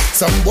everywhere.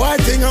 Some boy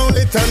thing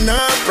only turn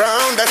up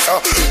round. That's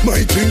all.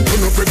 My thing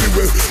turn up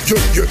everywhere. Yeah.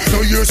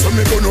 Now here's some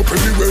me turn up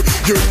everywhere.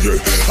 Yeah.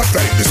 I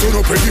like this turn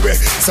up everywhere.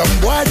 Some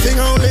boy thing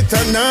only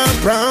turn up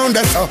round.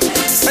 That's all.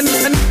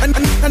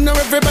 And know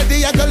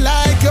everybody I go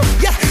like you.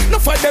 Yeah. No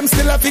for them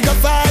still a figure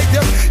fight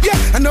you. Yeah.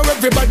 I know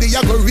everybody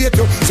I go rate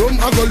you. Some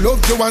I go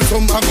love you and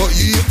some I go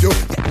eat you.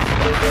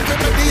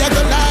 Everybody I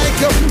go like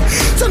you.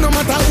 So no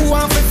matter who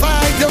want to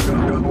fight you.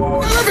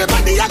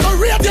 Everybody I go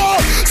rate you.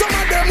 Some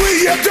of them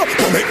we hate you.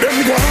 Go make them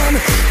go on.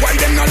 Why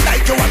them not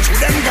like you? Watch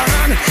them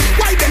gone.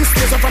 Why them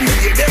stays up from the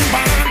day them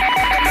born?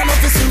 Them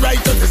not see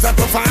right to this a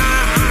profile.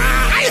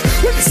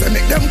 When they say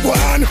make them go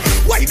on.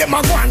 Why them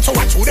a go on? So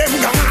watch them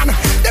gone.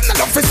 Them not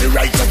love to see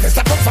right to this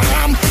a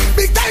perform.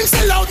 Big time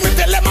sell out me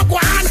tell them a go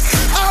on.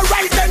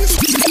 Alright then.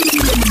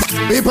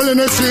 People in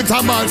the street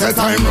are bad, the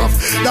time rough.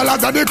 The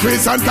lot of the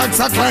crease and tax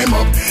a climb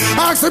up.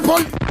 Ask the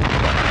police.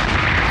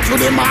 to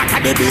the mark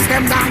of the beast,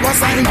 them now go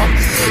sign up.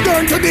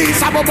 Turn to the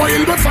east, our boy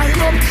will be fine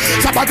up.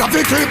 Sabbath of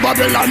the keep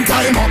Babylon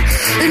time up.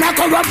 In a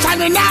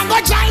corruption, in a go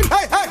chime.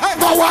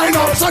 Go wind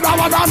up, so that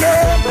was a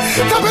name.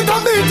 Tap it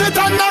and beat it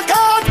and knock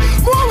it.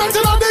 Move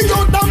until the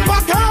youth them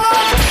back it.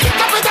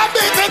 Tap it and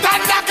beat it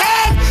and knock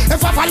it. If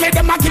I follow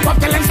them, I keep up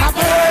till them stop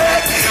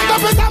it.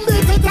 Tap it and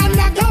beat it and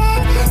knock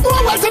it.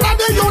 Move until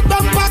the youth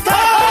them back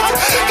it.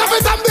 Tap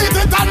it and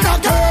beat it and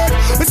knock it.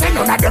 We say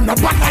none of them not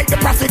bad like the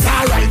prophet,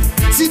 alright.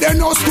 See there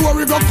no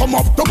story go come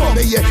up to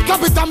body, yeah.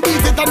 Clap it and beat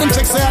it and them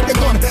checks say the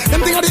gun.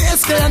 Them think of the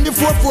SK and the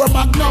 4-4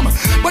 Magnum.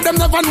 But them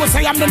never know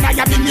say I'm the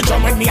nigga in the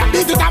drum. When me I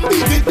beat it and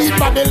beat it, beat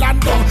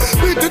Babylon down.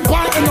 Beat it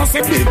pan and I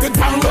say beat it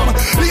pan rum.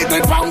 Beat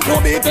it pan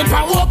go, beat it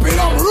pan open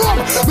up rum.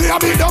 Me a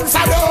beat down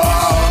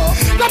saddle.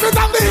 Clap it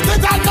and beat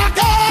it and knock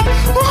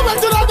it. Move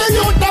it to the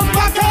youth them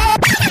back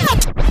it.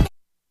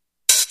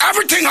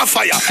 Everything on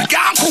fire,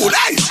 can't cool,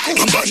 eh?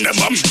 Me burn them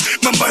up,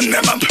 me burn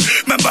them up,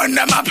 me burn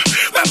them up,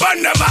 me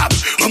burn them up,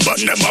 me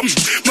burn them up,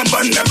 me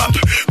burn them up,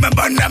 me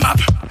burn them up.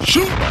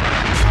 Shoot,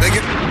 take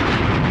it.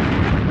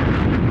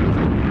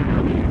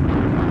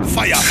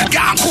 Fire,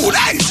 can't cool,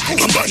 eh?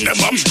 Me burn them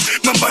up,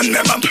 me burn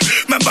them up,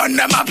 me burn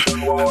them up,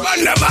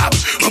 burn them up,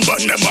 me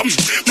burn them up,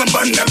 me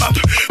burn them up,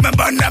 me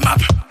burn them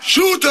up.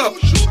 Shoot up.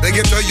 They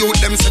get to youth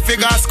them say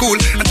figure school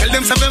and tell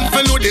them seven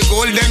follow the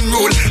golden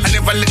rule and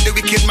never let the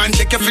wicked man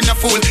take you for a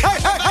fool.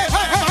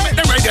 Make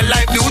them ride your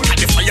life new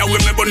and the fire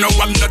with me but no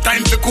I'm no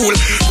time to cool.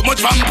 Too much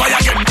vampire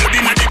get blood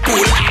in the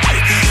pool.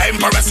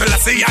 Emperor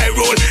Selassie I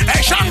roll. Hey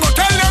Shango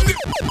tell them the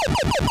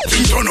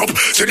thing turn up,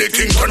 so the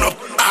thing turn up.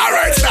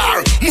 Alright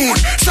star, moon,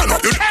 sun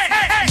up. You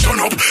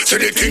turn up, so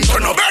the thing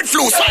turn up. Bird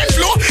flu, swine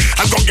flu.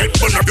 I go get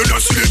bun up. You don't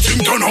see the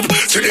thing turn up,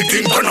 so the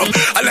thing turn up.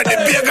 I let the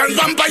pagan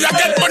vampire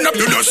get bun up.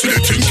 You don't see the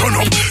thing turn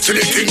up, so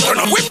the thing turn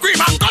up. Whip cream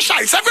and gosh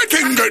ice,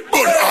 everything get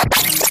bun up.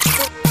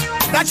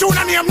 That tune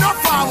and name not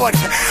forward.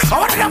 I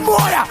want them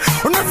boy,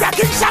 who knows that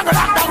King Shango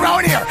locked down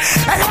round here.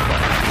 Hey,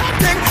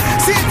 thing,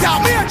 see it down,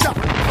 major.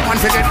 Want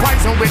to get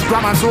poison with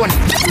grammar zone.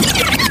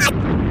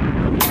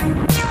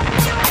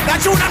 That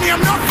tune and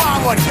name not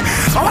forward.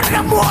 I want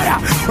them boy,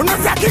 who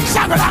knows that King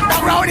Shango locked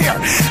down round here.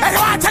 Hey,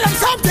 you want to tell them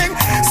something?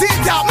 See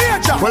it down,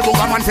 major. Well, we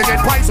want to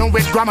get poison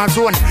with grammar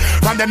zone.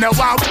 From them now,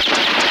 wow.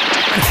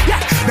 Yeah,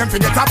 them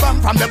forget a bomb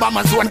from the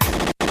bomber zone.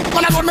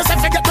 When I told me say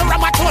forget the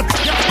Ramatone.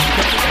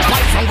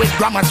 Poison with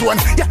grammar zone.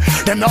 Yeah,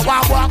 them no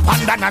want walk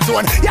on the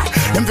zone. Yeah,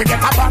 them forget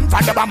a bomb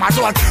from the bomber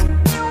zone.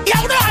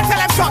 Yeah, we don't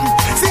tell them something.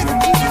 See,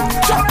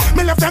 jump,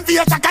 me left them for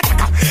your taka.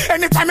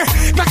 Anytime me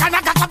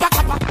naka kapa.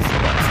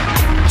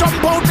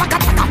 Jump out taka.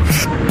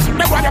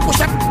 Me want to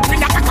push up in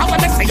the kaka when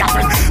me say your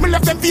friend. Me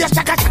left them for your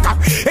taka.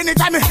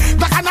 Anytime me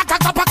naka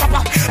kapa.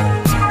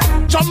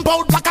 Jump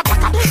out taka.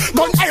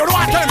 Gun, hey, you don't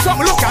want to tell them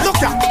something.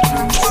 Look ya.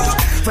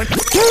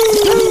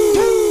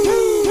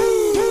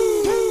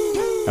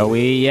 Oh,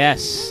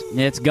 yes.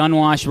 It's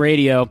Gunwash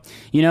Radio.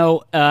 You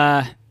know,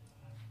 yeah,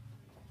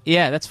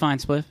 that's fine,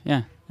 Spliff.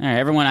 Yeah. All right,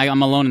 everyone,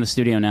 I'm alone in the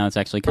studio now. It's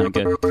actually kind of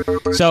good.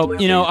 So,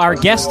 you know, our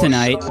guest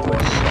tonight,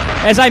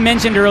 as I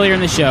mentioned earlier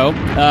in the show,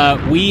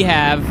 we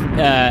have,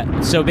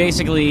 so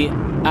basically,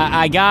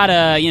 I got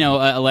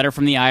a letter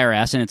from the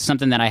IRS, and it's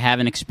something that I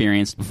haven't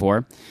experienced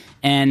before.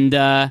 And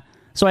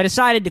so I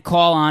decided to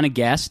call on a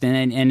guest,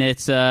 and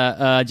it's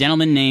a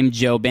gentleman named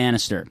Joe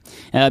Bannister.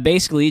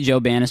 Basically, Joe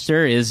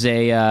Bannister is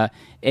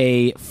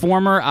a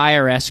former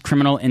IRS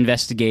criminal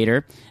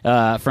investigator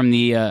and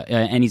he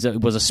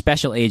was a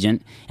special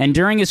agent. And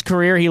during his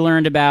career, he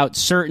learned about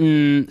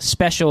certain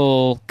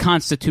special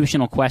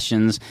constitutional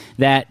questions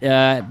that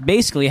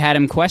basically had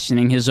him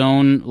questioning his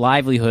own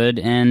livelihood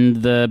and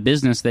the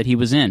business that he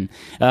was in.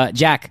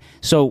 Jack,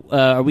 so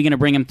are we going to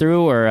bring him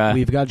through? Or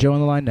we've got Joe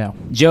on the line now.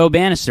 Joe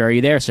Bannister, are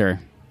you there, sir?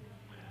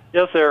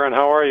 Yes, Aaron.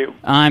 How are you?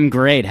 I'm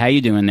great. How you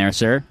doing there,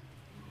 sir?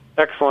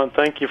 Excellent.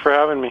 Thank you for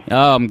having me.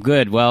 Oh, I'm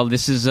good. Well,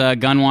 this is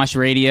Gunwash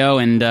Radio,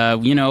 and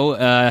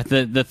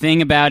the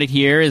thing about it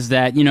here is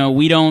that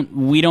we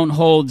don't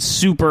hold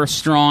super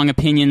strong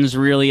opinions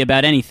really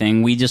about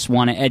anything. We just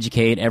want to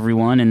educate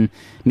everyone and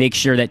make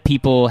sure that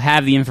people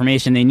have the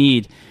information they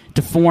need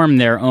to form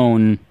their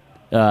own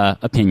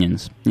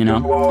opinions. And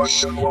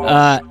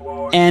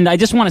I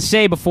just want to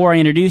say before I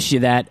introduce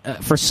you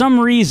that for some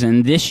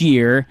reason this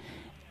year,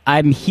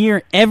 I'm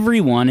here,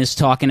 everyone is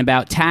talking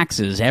about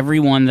taxes.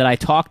 Everyone that I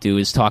talk to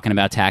is talking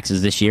about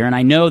taxes this year, and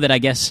I know that I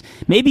guess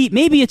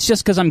maybe it's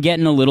just because I'm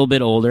getting a little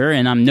bit older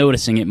and I'm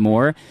noticing it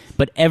more,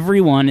 but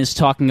everyone is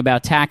talking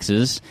about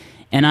taxes.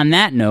 And on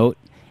that note,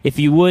 if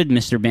you would,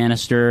 Mr.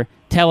 Bannister,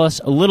 tell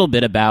us a little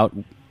bit about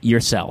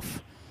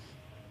yourself.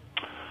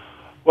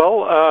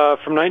 Well,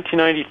 from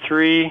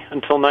 1993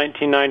 until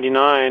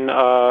 1999,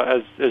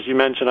 as you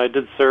mentioned, I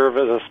did serve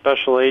as a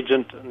special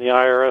agent in the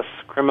IRS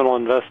Criminal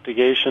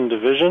Investigation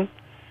Division,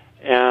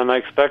 and I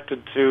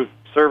expected to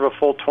serve a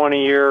full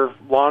 20-year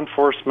law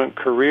enforcement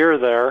career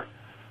there.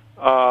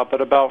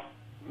 But about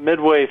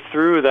midway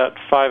through that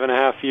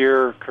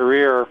 5.5-year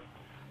career,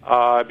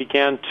 I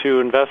began to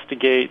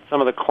investigate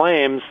some of the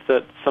claims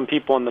that some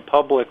people in the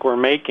public were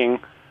making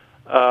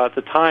At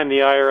the time, the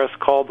IRS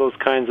called those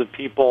kinds of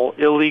people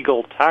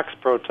illegal tax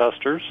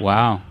protesters.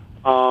 Wow.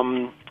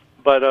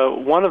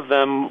 But one of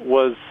them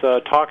was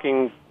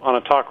talking on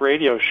a talk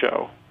radio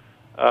show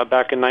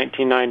back in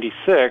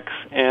 1996,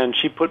 and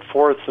she put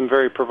forth some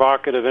very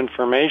provocative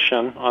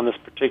information on this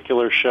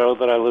particular show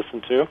that I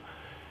listened to.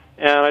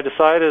 And I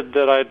decided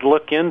that I'd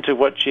look into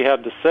what she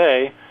had to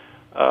say,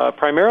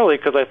 primarily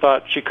because I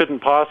thought she couldn't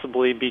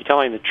possibly be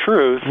telling the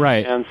truth.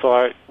 Right. And so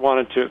I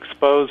wanted to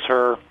expose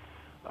her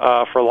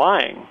for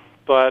lying.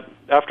 But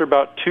after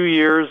about 2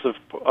 years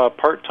of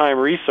part-time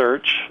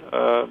research,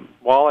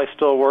 while I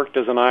still worked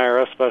as an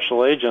IRS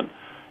special agent,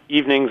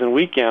 evenings and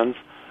weekends,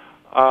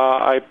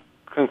 I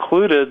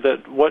concluded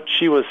that what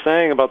she was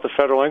saying about the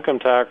federal income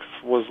tax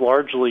was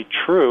largely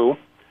true,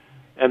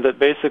 and that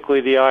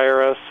basically the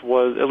IRS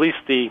was, at least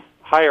the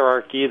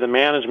hierarchy, the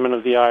management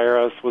of the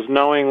IRS, was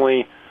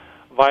knowingly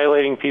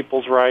violating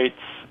people's rights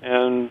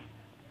and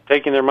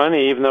taking their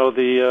money, even though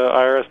the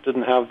IRS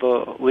didn't have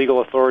the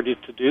legal authority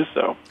to do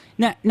so.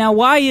 Now,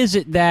 why is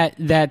it that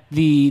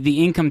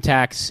the income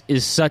tax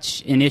is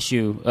such an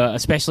issue,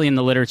 especially in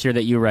the literature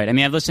that you write? I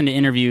mean, I've listened to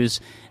interviews.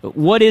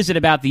 What is it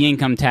about the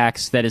income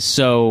tax that is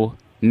so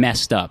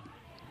messed up?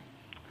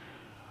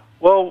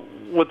 Well,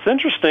 what's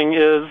interesting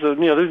is, this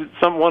is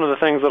one of the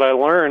things that I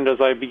learned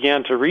as I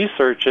began to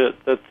research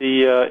it, that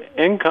the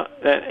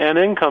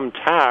income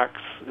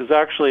tax is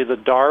actually the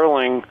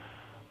darling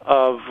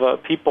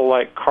of people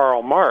like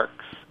Karl Marx.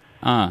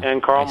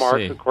 And Karl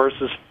Marx, of course,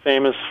 is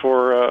famous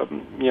for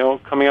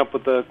coming up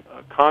with the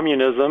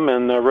communism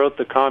and wrote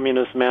the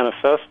Communist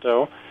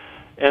Manifesto.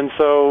 And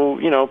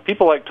so,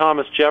 people like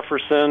Thomas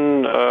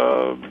Jefferson,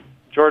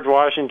 George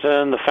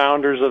Washington, the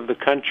founders of the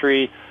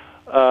country,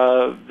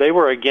 they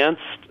were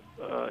against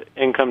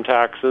income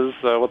taxes,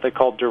 what they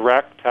called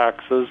direct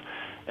taxes,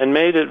 and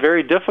made it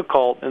very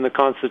difficult in the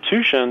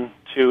Constitution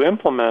to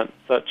implement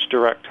such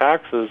direct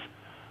taxes.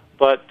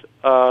 But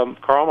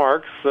Karl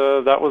Marx,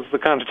 that was the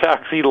kind of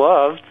tax he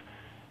loved.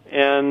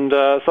 And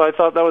so I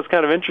thought that was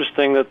kind of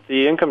interesting that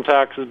the income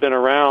tax has been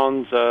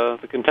around,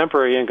 the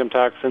contemporary income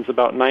tax, since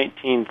about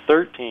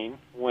 1913,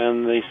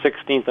 when the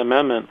 16th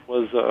Amendment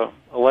was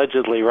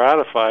allegedly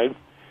ratified.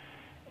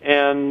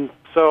 And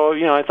so,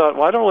 I thought,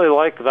 well, I don't really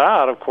like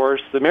that, of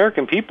course. The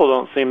American people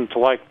don't seem to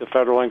like the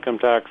federal income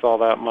tax all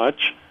that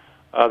much.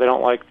 They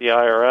don't like the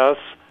IRS.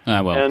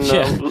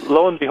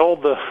 Lo and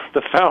behold,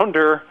 the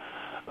founder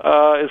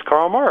is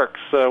Karl Marx,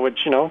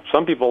 which,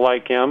 some people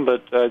like him,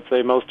 but I'd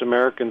say most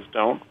Americans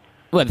don't.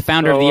 What, the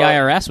founder of the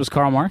IRS was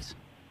Karl Marx?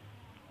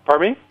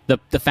 Pardon me?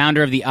 The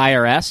founder of the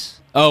IRS?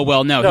 Oh,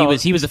 well, no.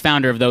 He was the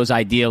founder of those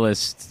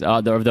idealists,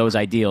 of those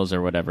ideals,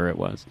 or whatever it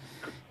was.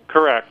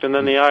 Correct. And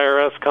then the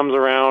IRS comes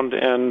around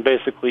and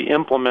basically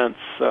implements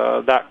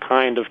that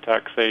kind of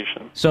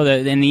taxation. So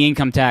then the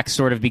income tax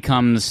sort of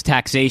becomes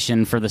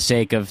taxation for the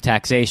sake of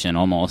taxation,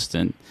 almost,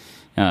 in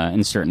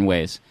certain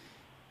ways.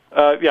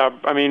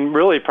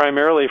 Really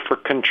primarily for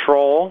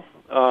control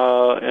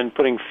and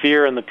putting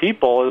fear in the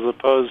people as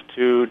opposed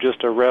to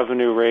just a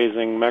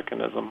revenue-raising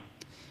mechanism.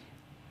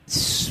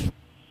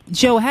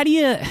 Joe, how do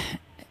you...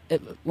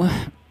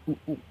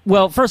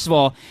 Well, first of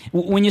all,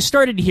 when you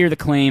started to hear the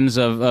claims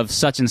of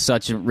such and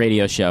such a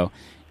radio show,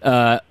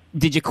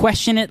 did you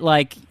question it?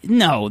 Like,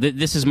 no,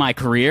 this is my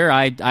career.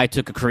 I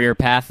took a career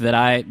path that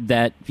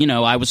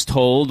I was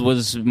told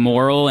was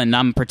moral, and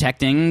I'm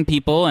protecting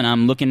people, and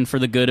I'm looking for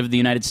the good of the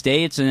United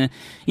States. And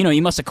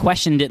you must have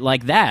questioned it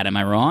like that. Am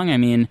I wrong? I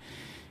mean,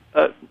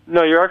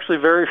 no, you're actually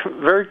very,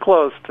 very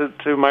close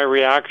to my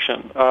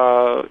reaction.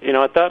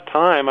 At that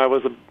time, I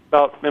was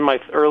about in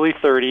my early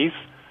 30s.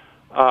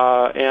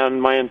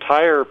 And my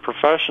entire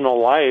professional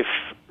life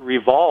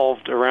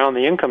revolved around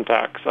the income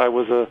tax. I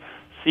was a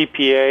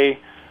CPA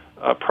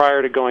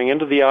prior to going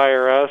into the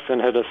IRS and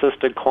had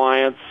assisted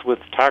clients with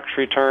tax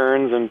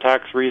returns and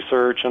tax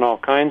research and all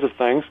kinds of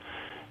things.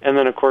 And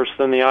then, of course,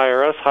 the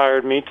IRS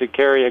hired me to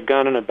carry a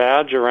gun and a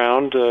badge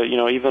around,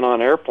 even on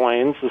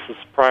airplanes. This is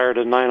prior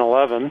to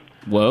 9/11.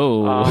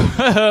 Whoa.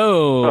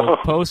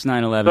 Post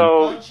 9/11.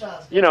 So,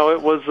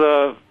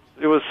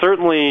 it was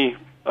certainly...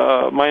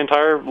 my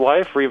entire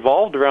life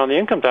revolved around the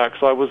income tax.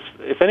 So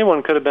if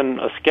anyone could have been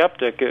a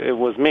skeptic, it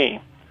was me.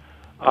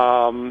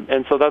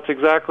 And so that's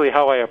exactly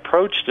how I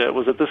approached it,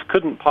 was that this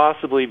couldn't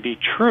possibly be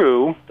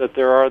true, that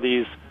there are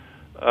these,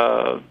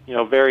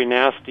 very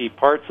nasty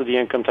parts of the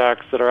income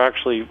tax that are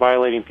actually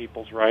violating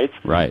people's rights.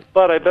 Right.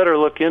 But I better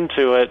look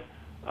into it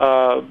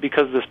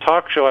because this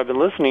talk show I've been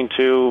listening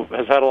to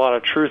has had a lot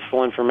of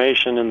truthful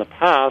information in the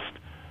past.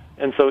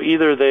 And so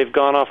either they've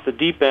gone off the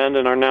deep end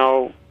and are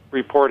now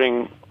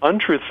reporting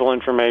untruthful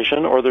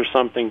information, or there's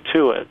something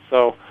to it.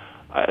 So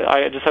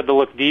I just had to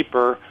look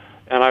deeper,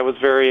 and I was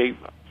very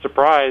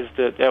surprised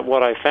at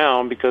what I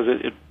found, because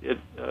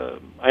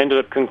I ended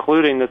up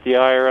concluding that the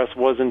IRS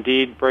was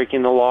indeed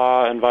breaking the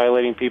law and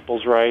violating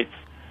people's rights.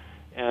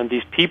 And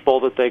these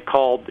people that they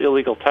called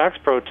illegal tax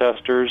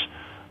protesters,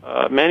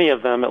 many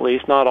of them at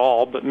least, not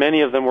all, but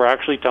many of them were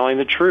actually telling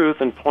the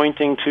truth and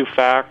pointing to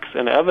facts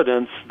and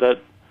evidence that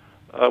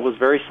was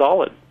very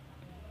solid.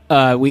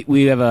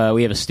 We have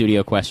a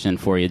studio question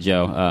for you,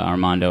 Joe.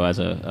 Armando has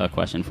a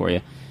question for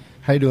you.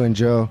 How you doing,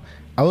 Joe?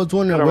 I was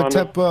wondering what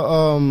type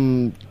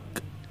of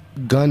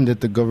gun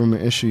did the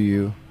government issue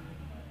you?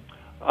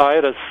 I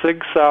had a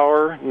Sig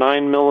Sauer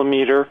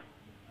 9mm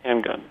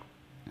handgun.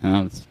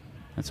 Oh,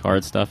 that's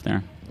hard stuff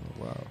there.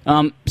 Oh,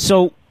 wow.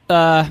 So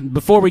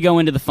before we go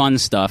into the fun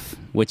stuff,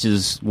 which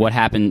is what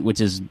happened,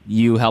 which is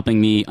you helping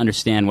me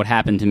understand what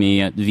happened to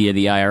me via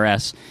the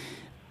IRS,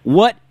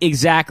 what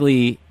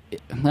exactly?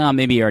 Well,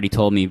 maybe you already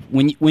told me.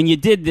 When you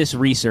did this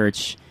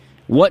research,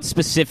 what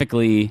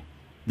specifically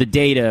the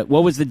data?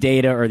 What was the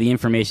data or the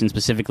information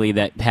specifically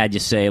that had you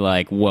say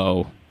like,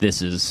 "Whoa,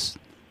 this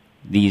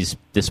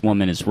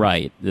woman is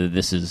right.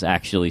 This is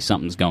actually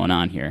something's going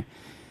on here."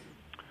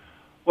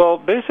 Well,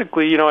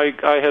 basically,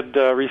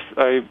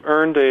 I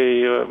earned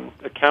a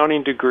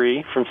accounting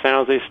degree from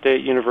San Jose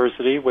State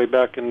University way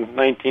back in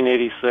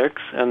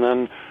 1986, and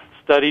then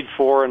studied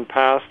for and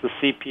passed the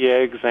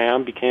CPA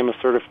exam, became a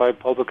certified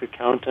public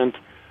accountant.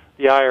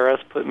 The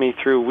IRS put me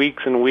through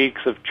weeks and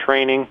weeks of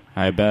training.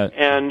 I bet.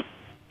 And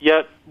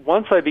yet,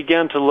 once I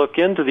began to look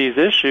into these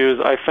issues,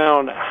 I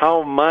found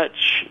how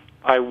much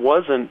I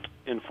wasn't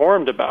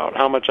informed about,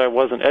 how much I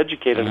wasn't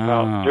educated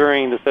about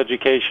during this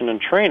education and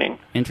training.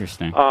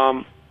 Interesting.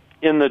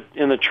 In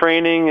the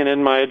training and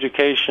in my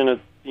education at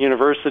the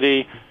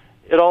university,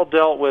 it all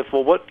dealt with,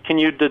 well, what can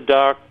you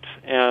deduct,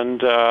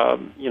 and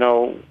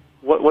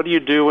what do you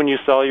do when you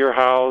sell your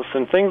house,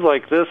 and things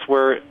like this,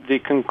 where the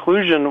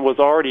conclusion was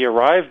already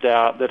arrived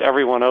at that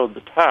everyone owed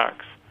the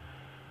tax.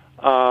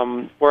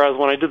 Whereas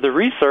when I did the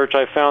research,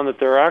 I found that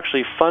there are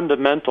actually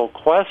fundamental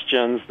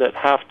questions that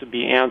have to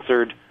be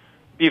answered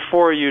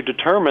before you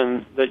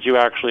determine that you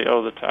actually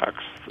owe the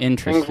tax.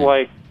 Interesting. Things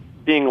like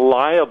being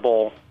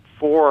liable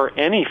for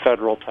any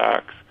federal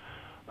tax.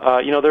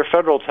 There are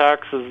federal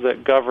taxes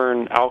that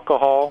govern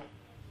alcohol,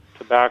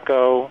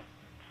 tobacco,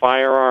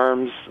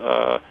 firearms,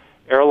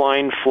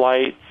 airline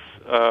flights,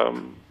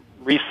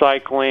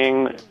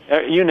 recycling,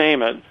 you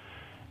name it.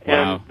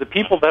 And the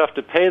people that have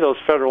to pay those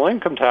federal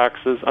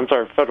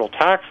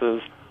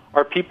taxes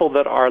are people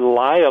that are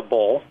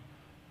liable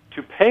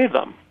to pay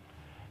them.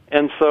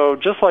 And so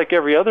just like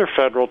every other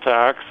federal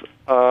tax,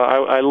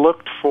 I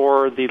looked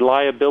for the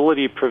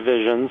liability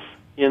provisions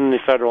in the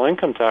federal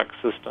income tax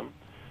system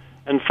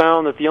and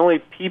found that the only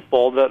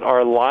people that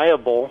are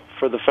liable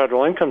for the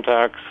federal income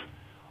tax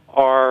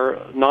are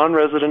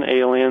non-resident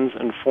aliens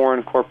and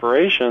foreign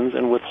corporations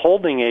and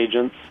withholding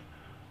agents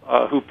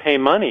who pay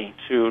money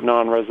to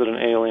non-resident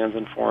aliens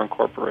and foreign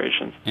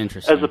corporations.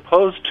 Interesting. As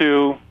opposed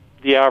to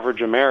the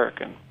average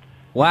American.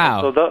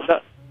 Wow. So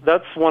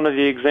that's one of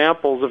the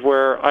examples of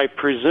where I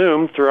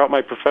presumed throughout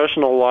my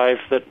professional life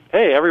that,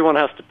 hey, everyone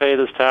has to pay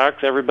this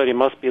tax, everybody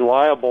must be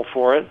liable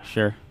for it.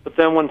 Sure. But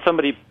then when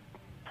somebody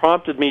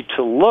prompted me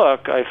to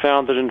look, I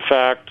found that, in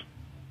fact,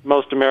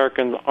 most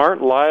Americans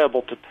aren't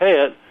liable to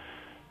pay it,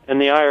 and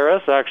the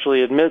IRS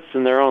actually admits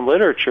in their own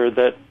literature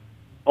that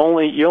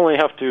you only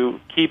have to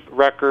keep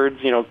records,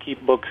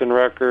 keep books and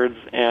records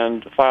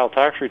and file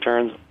tax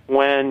returns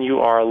when you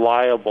are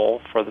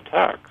liable for the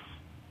tax.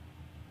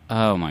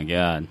 Oh my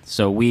God!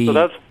 So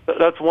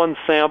that's one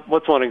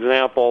What's one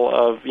example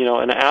of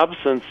an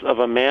absence of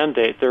a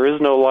mandate? There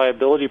is no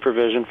liability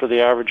provision for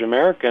the average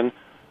American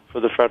for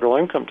the federal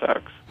income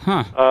tax.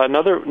 Huh.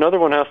 Another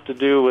one has to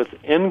do with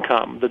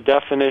income. The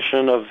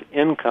definition of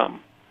income.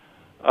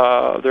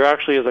 There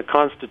actually is a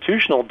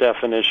constitutional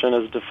definition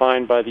as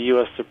defined by the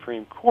U.S.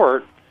 Supreme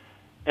Court,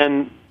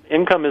 and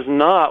income is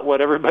not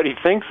what everybody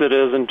thinks it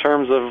is in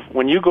terms of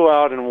when you go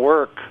out and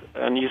work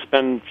and you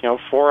spend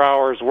 4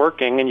 hours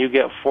working and you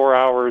get 4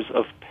 hours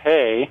of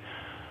pay,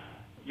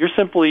 you're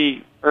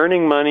simply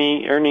earning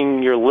money,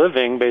 earning your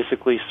living,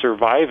 basically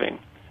surviving.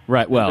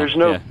 Right. Well, there's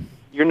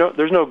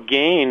no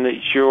gain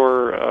that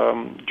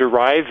you're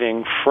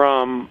deriving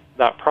from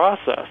that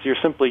process.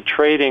 You're simply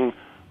trading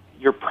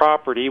your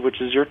property, which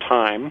is your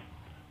time,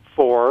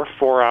 for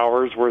 4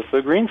 hours worth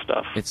of green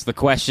stuff. It's the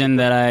question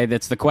that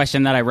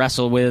I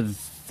wrestle with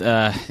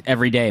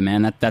every day,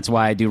 man. That's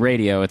why I do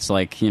radio. It's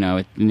like,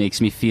 it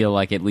makes me feel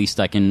like at least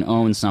I can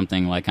own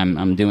something, like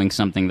I'm doing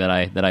something that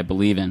I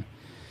believe in.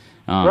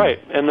 Right,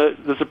 and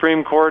the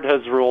Supreme Court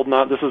has ruled,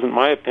 this isn't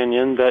my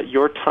opinion, that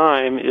your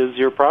time is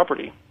your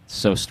property.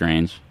 So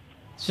strange.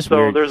 It's just so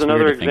weird. There's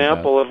another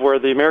example of where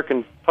the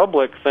American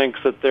public thinks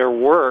that their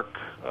work,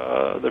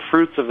 the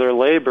fruits of their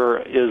labor,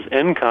 is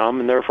income,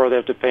 and therefore they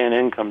have to pay an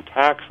income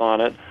tax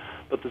on it.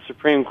 But the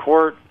Supreme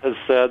Court has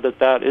said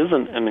that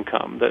isn't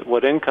income, that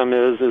what income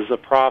is a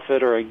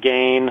profit or a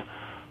gain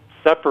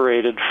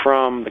separated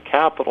from the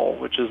capital,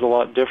 which is a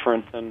lot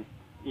different than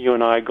you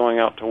and I going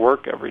out to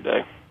work every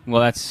day.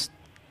 Well, that's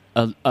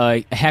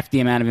a hefty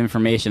amount of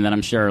information that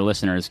I'm sure our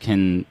listeners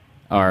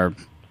are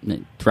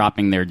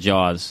dropping their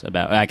jaws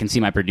about. I can see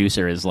my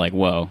producer is like,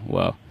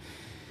 whoa.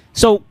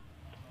 So,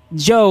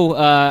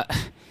 Joe,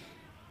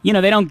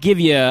 they don't give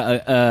you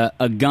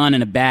a gun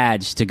and a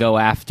badge to go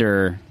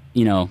after,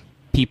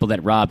 people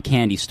that rob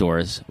candy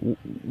stores.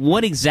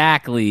 What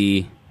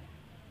exactly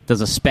does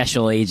a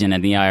special agent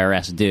at the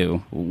IRS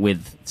do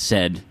with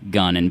said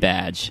gun and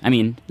badge? I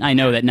mean, I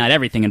know that not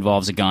everything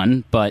involves a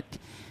gun, but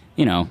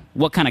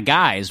what kind of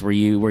guys were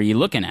you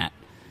looking at?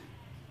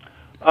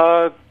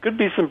 Could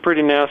be some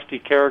pretty nasty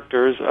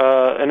characters.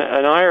 An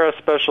IRS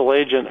special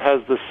agent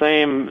has the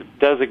same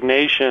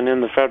designation in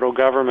the federal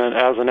government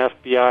as an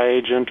FBI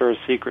agent or a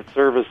Secret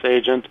Service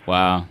agent.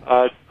 Wow.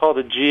 It's called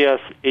a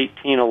GS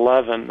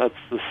 1811. That's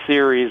the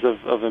series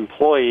of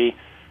employee,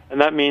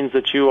 and that means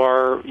that you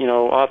are,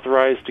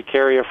 authorized to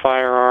carry a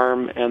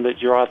firearm and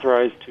that you're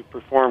authorized to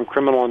perform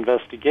criminal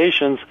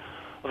investigations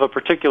of a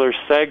particular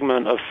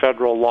segment of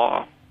federal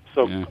law.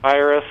 So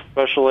IRS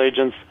special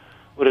agents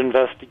would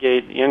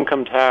investigate the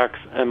income tax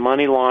and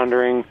money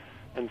laundering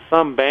and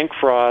some bank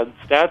fraud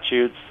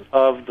statutes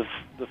of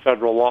the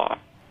federal law.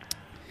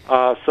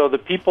 So the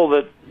people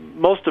that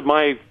most of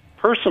my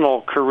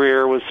personal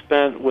career was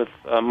spent with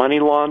money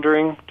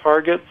laundering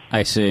targets.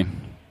 I see.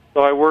 So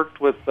I worked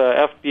with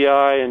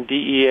FBI and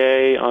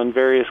DEA on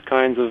various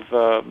kinds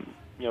of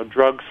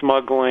drug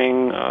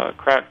smuggling,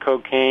 crack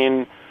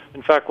cocaine.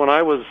 In fact, when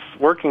I was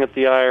working at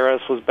the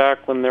IRS was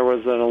back when there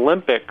was an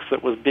Olympics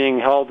that was being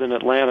held in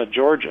Atlanta,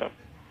 Georgia.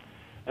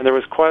 And there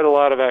was quite a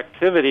lot of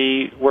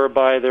activity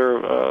whereby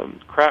their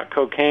crack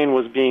cocaine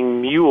was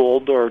being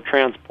muled or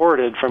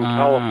transported from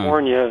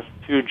California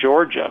to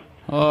Georgia.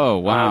 Oh,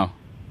 wow.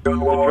 The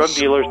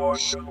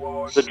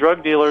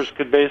drug dealers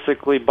could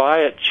basically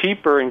buy it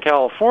cheaper in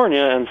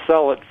California and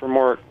sell it for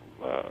more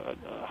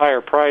higher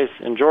price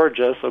in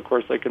Georgia. So, of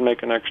course, they could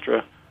make an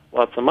extra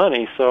lots of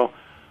money. So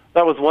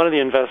that was one of the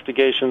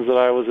investigations that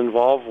I was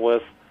involved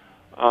with.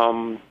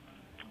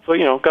 So,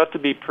 got to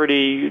be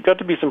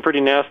some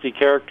pretty nasty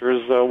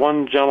characters.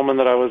 One gentleman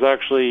that I was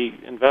actually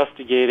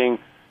investigating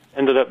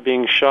ended up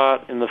being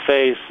shot in the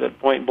face at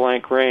point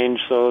blank range.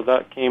 So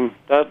that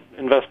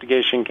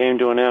investigation came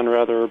to an end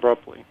rather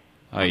abruptly.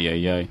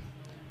 Ay.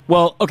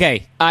 Well,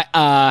 okay.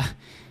 I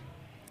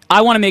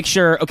want to make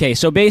sure. Okay,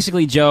 so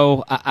basically,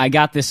 Joe, I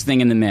got this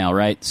thing in the mail,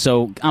 right?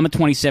 So I'm a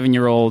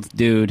 27-year-old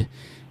dude.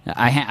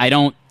 I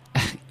don't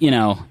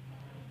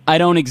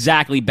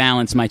exactly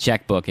balance my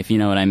checkbook, if you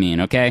know what I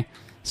mean. Okay.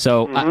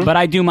 So, but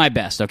I do my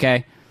best,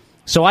 okay?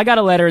 So I got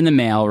a letter in the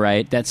mail,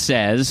 right, that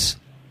says,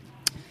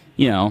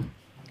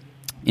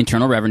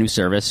 Internal Revenue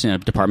Service,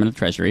 Department of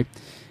Treasury.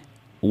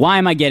 Why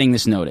am I getting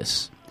this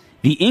notice?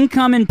 The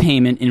income and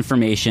payment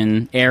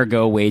information,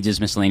 ergo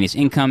wages, miscellaneous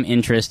income,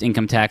 interest,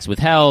 income tax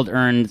withheld,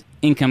 earned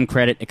income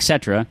credit,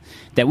 etc.,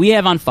 that we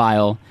have on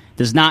file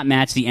does not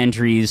match the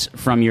entries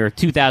from your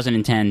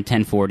 2010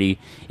 1040.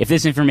 If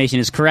this information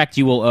is correct,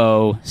 you will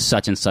owe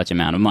such and such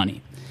amount of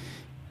money.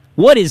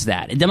 What is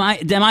that? Am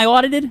I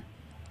audited?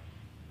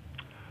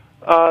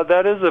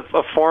 That is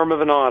a form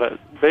of an audit.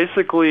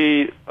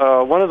 Basically,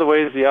 one of the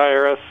ways the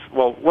IRS,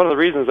 one of the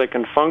reasons they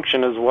can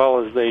function as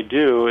well as they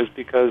do is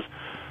because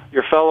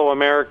your fellow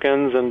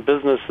Americans and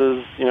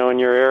businesses, in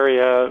your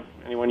area,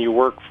 anyone you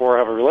work for,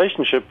 have a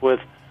relationship with,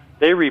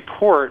 they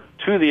report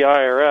to the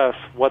IRS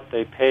what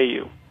they pay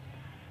you.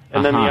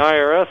 And then the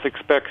IRS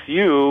expects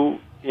you,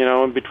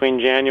 in between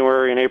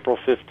January and April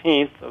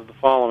 15th of the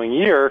following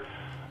year,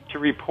 to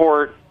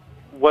report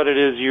what it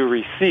is you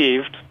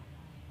received,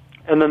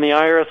 and then the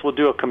IRS will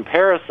do a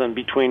comparison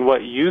between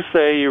what you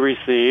say you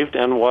received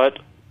and what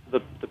the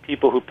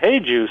people who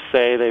paid you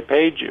say they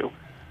paid you.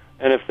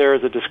 And if there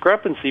is a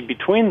discrepancy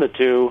between the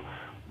two,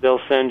 they'll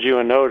send you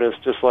a notice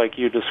just like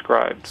you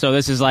described. So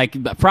this is like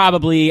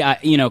probably,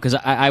 because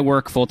I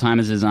work full-time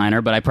as a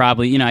designer, but I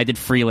probably, I did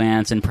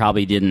freelance and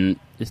probably didn't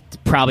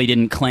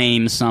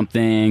claim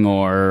something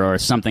or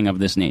something of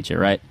this nature,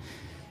 right?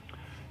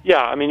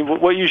 Yeah, I mean,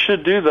 what you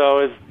should do,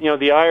 though, is,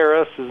 the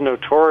IRS is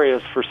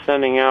notorious for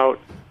sending out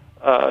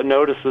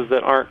notices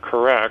that aren't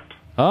correct.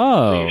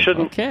 Oh, so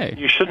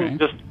you shouldn't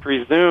just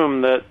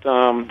presume that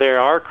they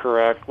are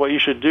correct. What you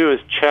should do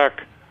is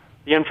check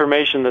the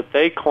information that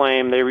they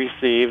claim they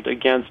received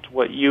against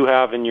what you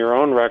have in your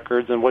own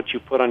records and what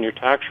you put on your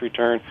tax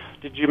return.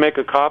 Did you make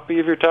a copy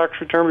of your tax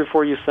return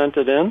before you sent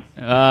it in?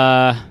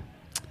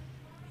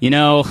 You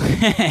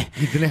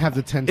didn't have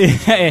the 10.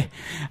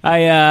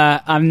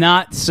 I'm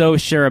not so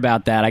sure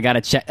about that. I gotta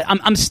check.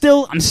 I'm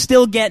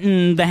still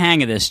getting the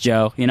hang of this,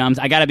 Joe.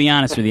 I gotta be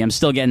honest with you. I'm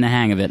still getting the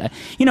hang of it.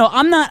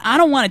 I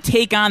don't want to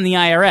take on the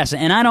IRS,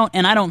 and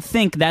I don't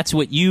think that's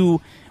what you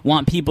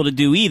want people to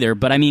do either.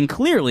 But I mean,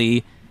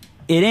 clearly,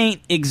 it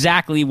ain't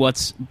exactly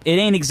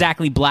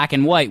black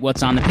and white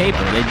what's on the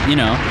paper.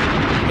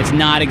 It's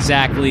not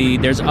exactly.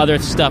 There's other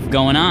stuff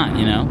going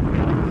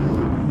on.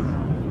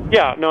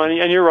 Yeah, no,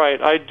 and you're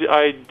right.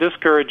 I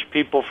discourage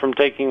people from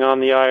taking on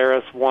the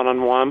IRS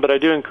one-on-one, but I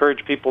do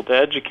encourage people to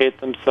educate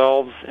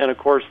themselves. And, of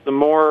course, the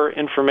more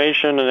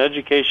information and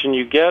education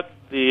you get,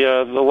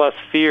 the less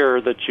fear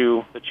that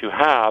you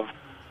have.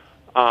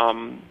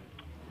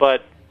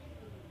 But,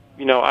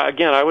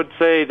 again, I would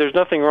say there's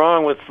nothing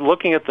wrong with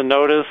looking at the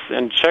notice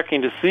and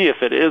checking to see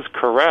if it is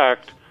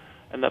correct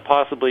and that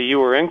possibly you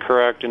were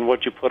incorrect in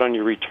what you put on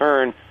your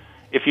return.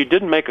 If you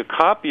didn't make a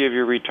copy of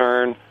your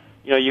return,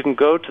 you can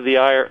go to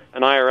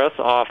an IRS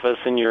office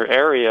in your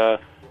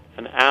area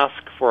and ask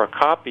for a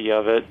copy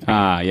of it.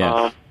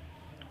 Yeah.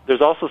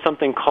 There's also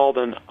something called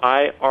an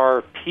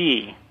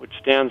IRP, which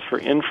stands for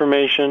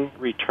Information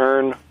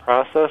Return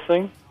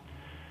Processing.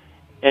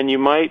 And you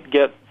might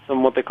get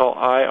some what they call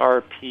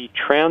IRP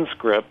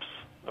transcripts,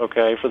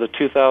 okay, for the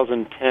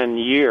 2010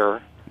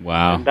 year.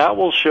 Wow. And that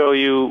will show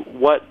you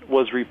what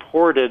was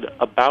reported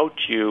about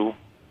you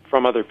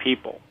from other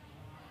people.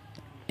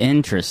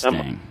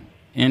 Interesting.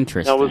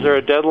 Now, was there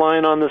a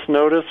deadline on this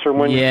notice, or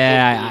when?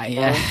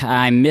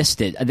 I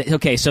missed it.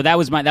 Okay, so that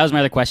was my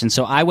other question.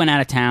 So I went out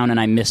of town and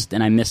I missed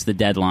the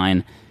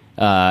deadline.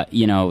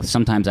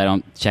 Sometimes I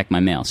don't check my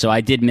mail, so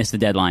I did miss the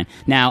deadline.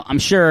 Now I'm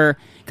sure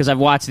because I've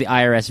watched the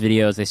IRS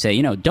videos. They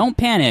say don't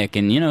panic,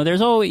 and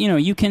there's always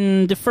you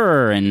can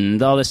defer and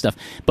all this stuff.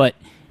 But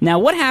now,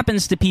 what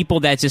happens to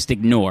people that just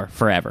ignore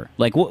forever?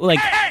 Like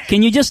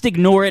can you just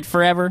ignore it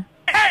forever?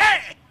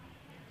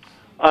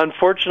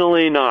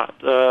 Unfortunately not.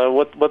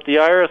 What the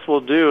IRS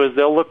will do is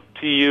they'll look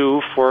to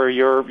you for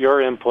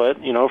your input,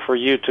 for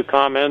you to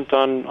comment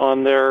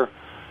on their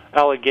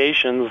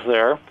allegations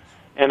there.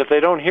 And if they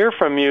don't hear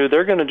from you,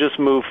 they're going to just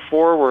move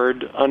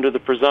forward under the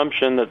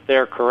presumption that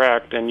they're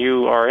correct and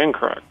you are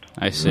incorrect.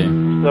 I see.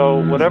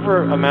 So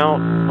whatever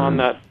amount on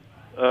that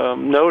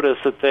notice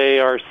that they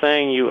are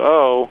saying you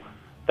owe,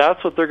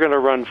 that's what they're going to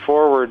run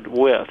forward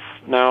with.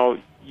 Now,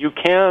 you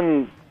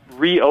can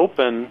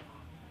reopen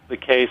the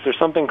case. There's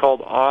something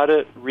called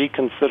audit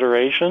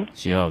reconsideration.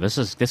 Joe,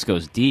 this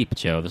goes deep,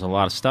 Joe. There's a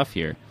lot of stuff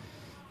here.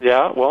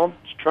 Yeah, well,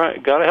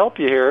 got to help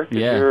you here.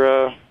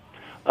 Yeah.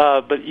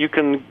 But you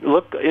can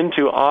look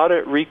into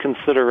audit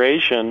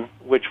reconsideration,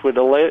 which would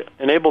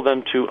enable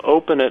them to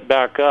open it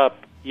back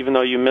up, even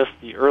though you missed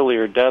the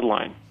earlier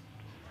deadline.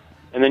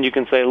 And then you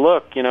can say,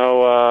 look,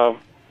 now,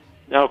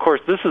 of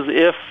course, this is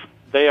if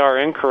they are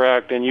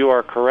incorrect and you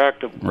are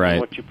correct of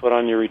what you put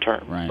on your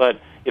return. Right. But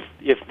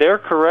if they're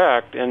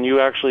correct and you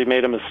actually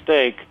made a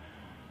mistake,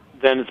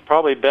 then it's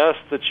probably best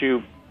that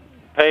you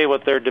pay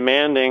what they're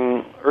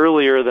demanding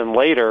earlier than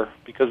later,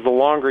 because the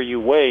longer you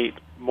wait,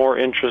 more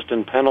interest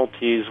and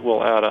penalties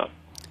will add up.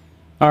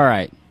 All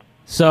right.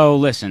 So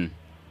listen,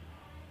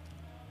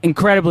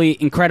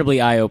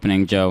 incredibly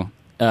eye-opening, Joe.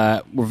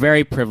 We're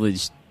very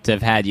privileged to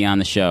have had you on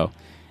the show.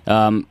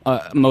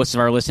 Most of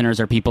our listeners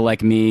are people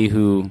like me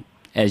who,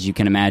 as you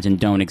can imagine,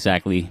 don't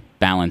exactly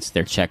balance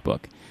their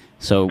checkbook.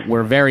 So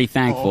we're very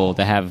thankful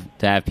to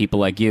have people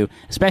like you,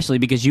 especially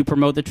because you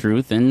promote the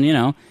truth, and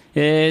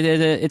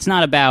it's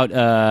not about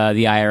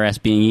the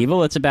IRS being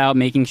evil. It's about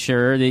making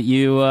sure that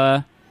you.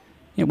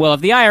 Well,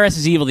 if the IRS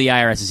is evil, the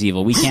IRS is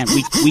evil. We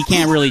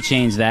can't really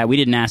change that. We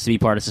didn't ask to be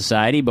part of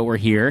society, but we're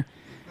here,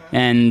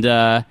 and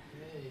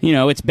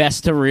it's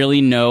best to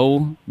really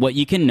know what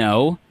you can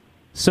know,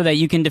 so that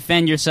you can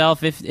defend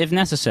yourself if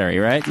necessary.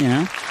 Right?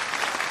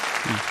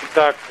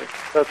 Exactly.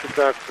 That's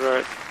exactly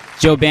right.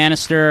 Joe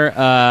Bannister,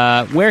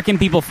 where can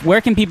people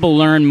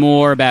learn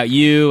more about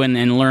you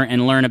and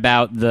learn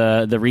about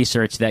the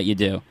research that you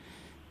do?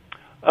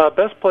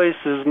 Best place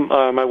is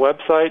my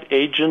website,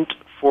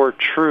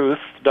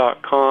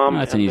 agentfortruth.com.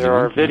 That's and an easy there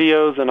one. are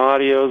videos and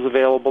audios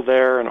available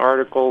there, and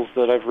articles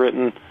that I've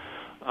written.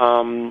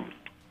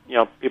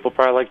 People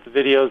probably like the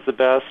videos the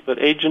best, but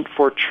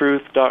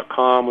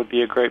agentfortruth.com would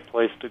be a great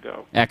place to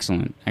go.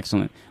 Excellent.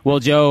 Well,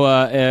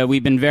 Joe,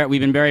 we've been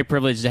very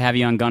privileged to have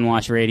you on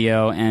Gunwash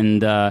Radio,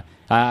 and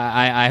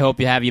I hope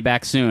you have you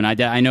back soon.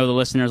 I know the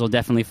listeners will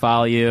definitely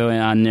follow you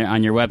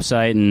on your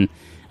website, and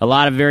a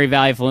lot of very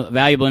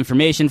valuable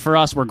information for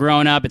us. We're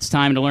growing up. It's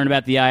time to learn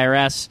about the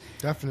IRS.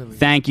 Definitely.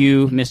 Thank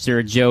you,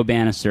 Mr. Joe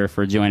Bannister,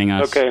 for joining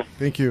us. Okay.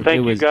 Thank you.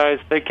 Thank you, guys.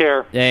 Take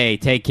care. Hey,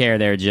 take care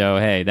there, Joe.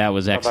 Hey, that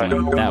was excellent.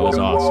 Bye-bye. That was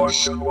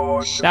awesome.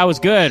 That was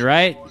good,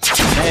 right?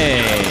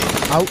 Hey.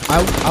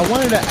 I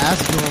wanted to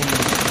ask him.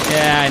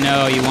 Yeah, I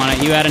know you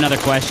had another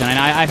question, and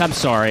I'm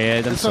sorry.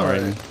 I'm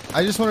sorry. Right.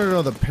 I just wanted to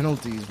know the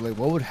penalties. Like,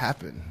 what would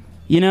happen?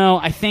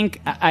 I think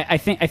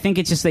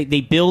it's just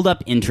they build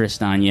up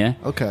interest on you.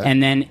 Okay.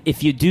 And then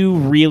if you do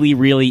really,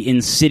 really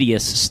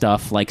insidious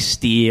stuff like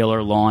steal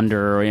or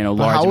launder or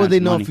large how would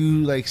they know money, if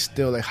you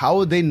steal? Like, how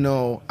would they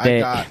know I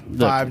got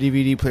 5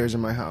 DVD players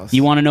in my house?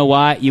 You want to know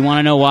why?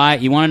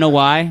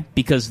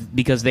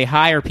 Because they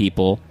hire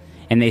people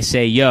and they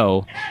say,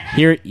 "Yo,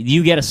 here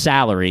you get a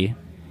salary."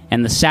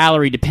 And the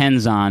salary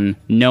depends on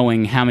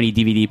knowing how many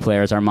DVD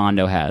players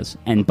Armando has.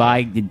 And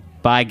by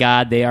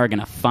God, they are going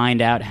to find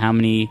out how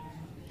many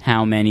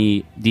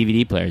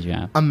DVD players you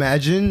have.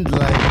 Imagine, you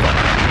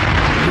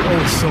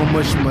owe so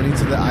much money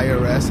to the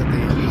IRS that they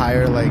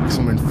hire,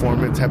 some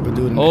informant type of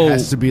dude, and it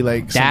has to be,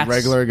 some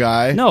regular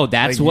guy. No,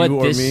 that's like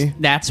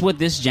that's what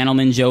this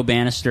gentleman, Joe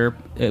Bannister,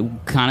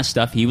 kind of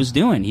stuff he was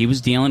doing. He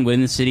was dealing with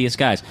insidious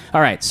guys. All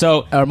right,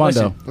 so... Armando,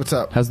 listen. What's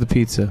up? How's the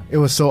pizza? It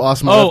was so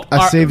awesome.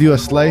 I saved you a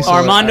slice.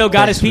 Armando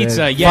got his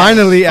pizza. Yes,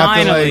 finally,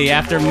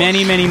 after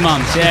many, many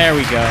months. There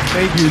we go.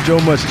 Thank you so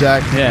much,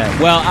 Jack. Yeah.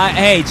 Well,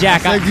 hey,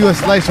 Jack. I saved you a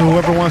slice for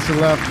whoever wants to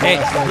left. Hey,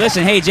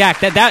 listen, hey,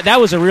 Jack. That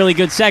was a really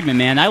good segment,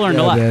 man. I learned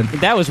a lot. Man.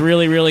 That was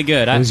really, really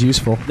good. It was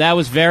useful. That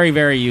was very,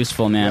 very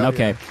useful, man. Yeah,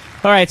 okay.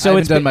 All right, so I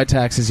it's haven't done my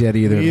taxes yet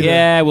either.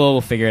 Yeah, we'll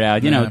figure it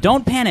out. You know,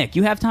 don't panic.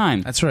 You have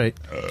time. That's right.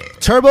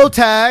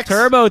 TurboTax.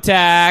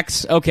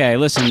 Okay,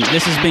 listen,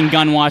 this has been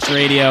Gunwash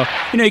Radio.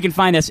 You know, you can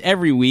find us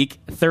every week,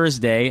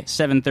 Thursday,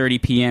 7:30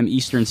 p.m.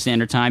 Eastern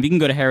Standard Time. You can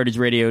go to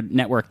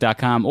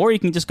heritageradionetwork.com, or you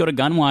can just go to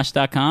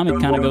gunwash.com.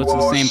 It kind of goes to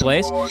the same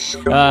place.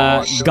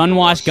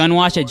 Gunwash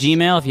at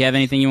Gmail if you have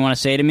anything you want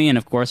to say to me. And,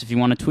 of course, if you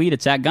want to tweet,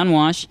 it's at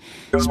Gunwash.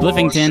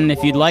 Spliffington,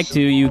 if you'd like to,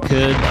 you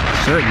could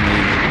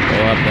certainly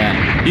go up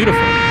that.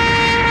 Beautiful.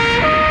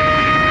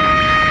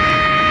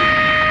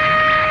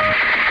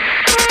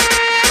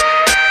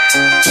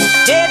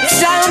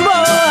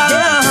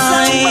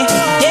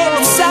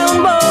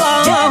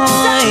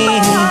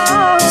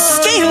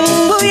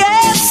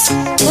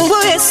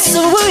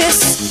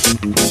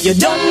 You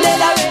done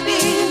that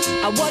already.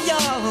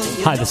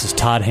 Hi, this is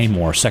Todd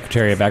Haymore,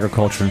 Secretary of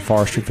Agriculture and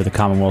Forestry for the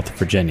Commonwealth of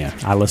Virginia.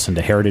 I listen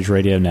to Heritage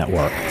Radio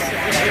Network.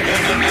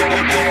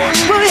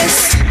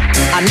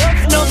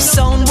 Enough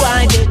sound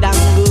boy dead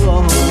and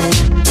go.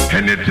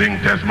 Anything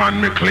test man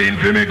me clean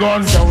for me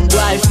gun. Sound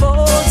boy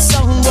fall.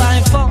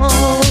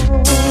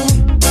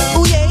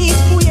 Ooh yeah.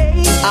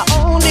 I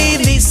only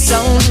this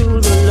sound rule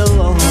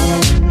alone.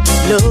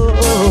 Yeah.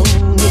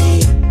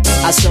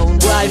 A sound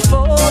boy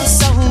fall.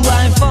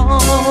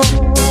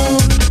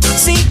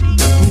 See,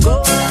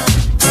 go.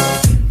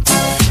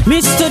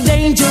 Mr.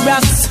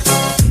 Dangerous,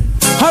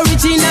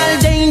 original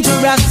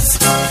dangerous.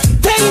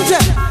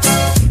 Danger.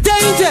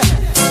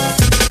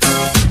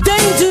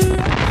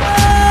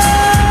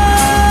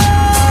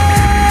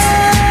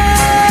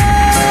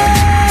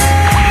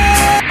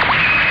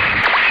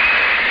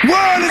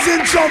 World is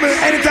in trouble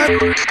anytime.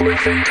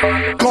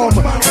 Come.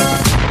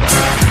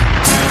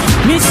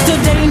 Mr.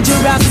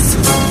 Dangerous,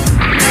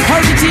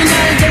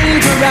 original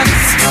dangerous.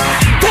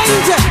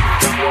 Danger.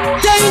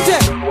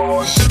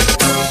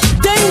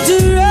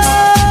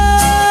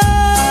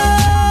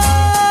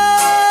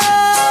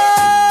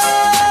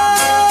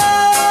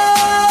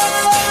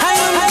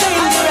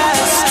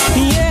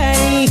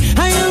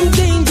 I am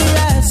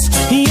dangerous.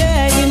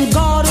 Yeah, in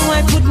God I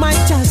put my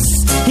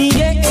trust.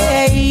 Yeah,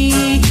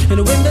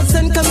 and when the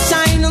sun comes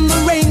shine and the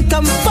rain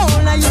come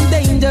fall, I am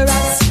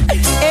dangerous.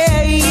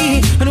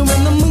 Hey, and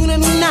when the moon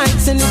and the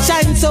nights and it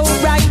shines so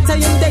bright, I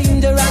am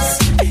dangerous.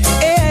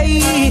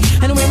 Hey,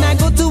 and when I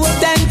go to a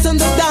dance on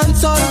the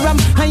dance hall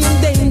ramp, I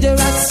am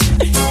dangerous.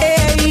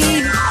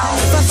 Hey,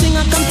 if I sing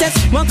a contest,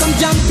 one come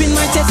jump in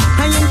my chest,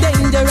 I am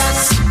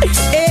dangerous.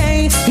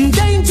 Hey,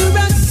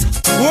 dangerous.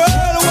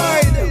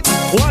 Worldwide,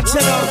 watch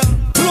it out.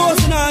 Close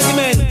an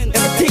argument,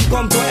 everything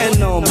come to an end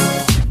now.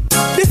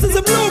 This is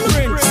a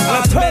blueprint, and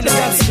I'm tired of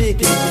that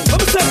speaking.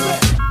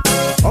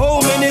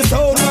 Oh, many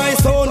sound, my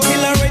sound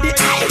kill already.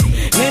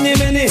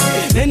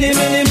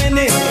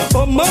 Many.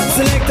 Oh, mud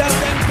selectors,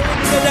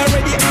 them dead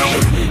already.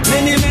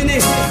 Many.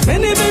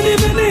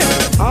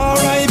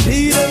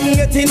 R.I.P. them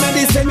getting at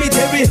the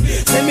cemetery.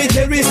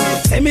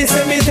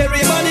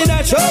 Man in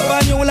a shop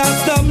and you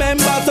lost no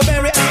member to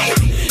bury.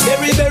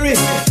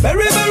 Very.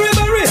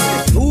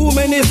 Too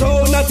many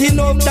sound, not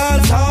enough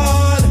dance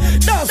hall.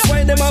 That's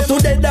why them have to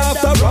dead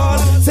after all.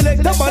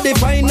 Select up on the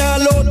final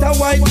out a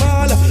white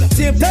mall.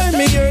 Same time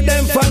me hear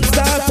them fans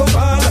start to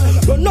fall.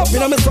 Run up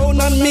in a me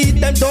sound and meet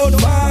them don't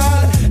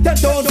fall.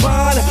 Don't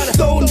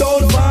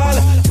fall.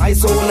 I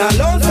sound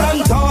alone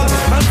and tall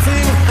and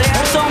sing.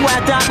 There's somewhere I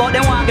talk about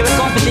them want to give a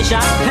competition.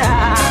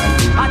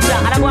 I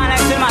go on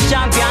like to my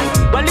champion.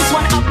 Well, this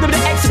one up to the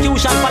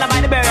execution, followed by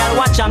the burial.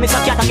 Watch out,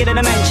 Mr. Cat and get in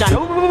the mention.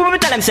 Me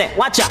tell them say,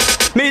 watch out.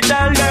 Me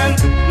tell them,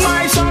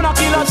 my son a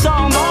killer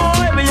song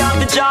boy. We have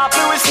the job,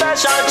 we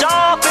special.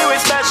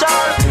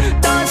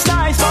 That's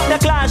nice, but the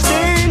clash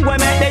thing. We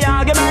make the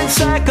argument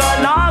circle.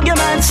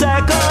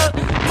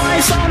 My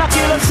son a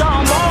killer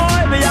song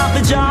boy. We have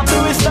the job,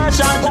 we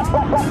special.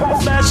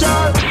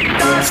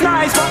 That's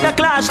nice, but the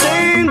clash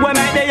thing. We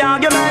make the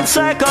argument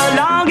circle.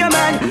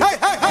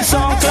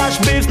 Sound clash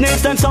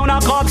business, them sound a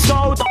cop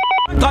scout.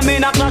 Come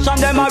in a clash and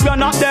them a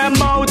run up them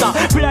mouth.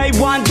 Play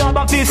one job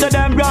and piece of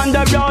them run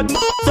the road.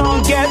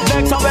 Sound get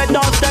vexed and we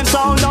dust them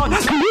sound out.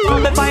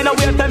 They find a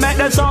way to make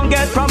the song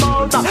get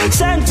promoted.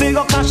 Send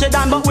finger clash it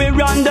down but we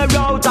run the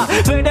road.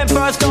 With them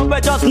first up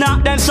we just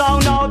knock them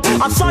sound out.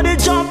 I saw the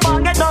jump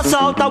and get us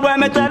out. When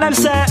me tell them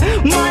say,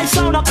 my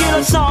sound a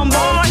killer sound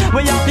boy.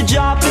 We have the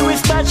job we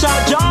special.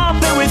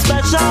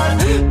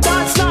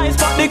 That's nice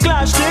but the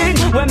clash thing.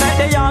 We make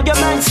the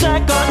argument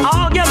circle.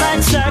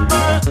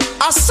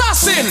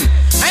 Assassin!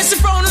 I ain't see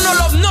frown no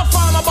love, no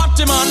farm a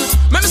body man.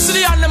 Let me see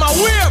the hand them a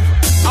wave.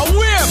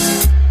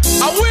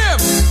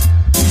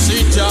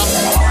 See ya.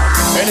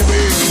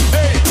 Anyway,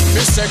 hey,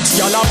 me sex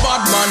y'all a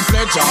bad man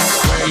pleasure.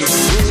 Hey,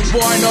 rude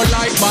boy no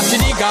like batty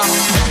nigga.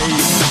 Hey,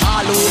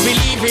 all who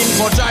believe in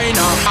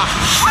vagina.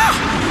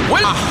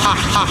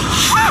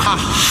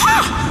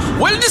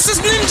 Well, this is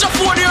Ninja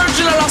 4, the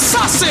original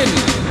assassin.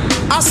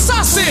 I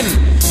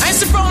ain't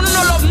see frown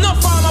no love, no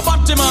farm a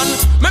body man.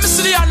 Let me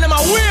see the hand them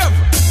a wave.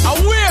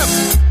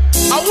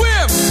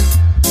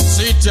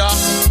 See ya.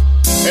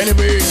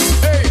 Anyway,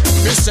 hey,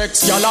 me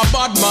sex y'all a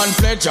bad man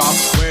pleasure.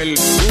 Well,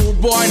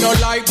 rude boy no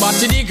like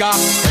batty digger.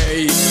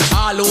 Hey,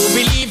 all who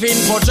believe in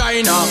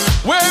vagina,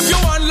 wave you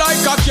on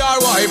like a car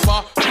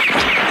wiper.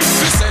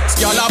 Me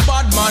sex y'all a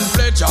bad man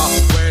pleasure.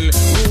 Well,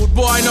 rude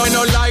boy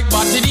no like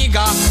batty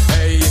digger.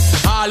 Hey,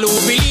 all who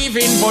believe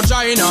in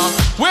vagina,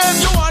 wave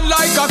you on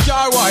like a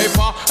car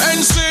wiper and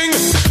sing.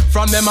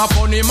 From them a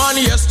funny man,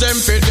 yes, them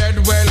fi dead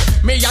well.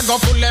 Me a go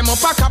pull them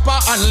up a copper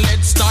and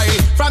lead style.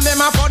 From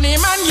them a funny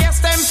man, yes,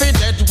 them fi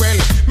dead well.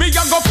 Me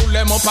a go pull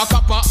them up a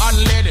copper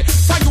and lead.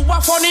 For you a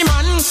funny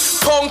man,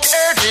 punk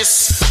hear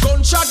this.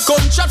 Gunshot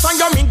from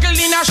your mingle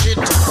in a shit.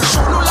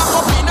 Should you lock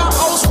up in a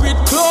house with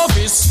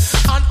Clovis.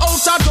 And out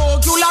a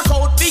dog, you lock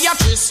out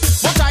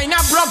Beatrice. But I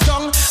na broke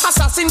down,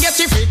 assassin get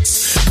it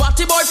fix.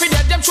 Batty boy fi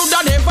dead, them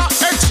shoulda never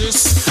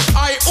exist.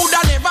 I woulda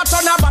never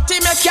turn a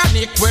batty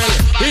mechanic. Well,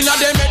 inna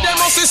them head, them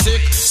must be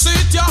sick.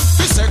 Sit ya,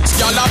 the sex,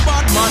 y'all a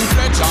bad man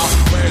pleasure.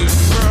 Well,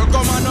 girl,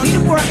 come on. We the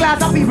poor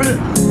class of people.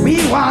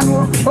 We want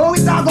more. Oh,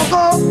 it's a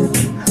go-go.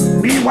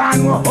 We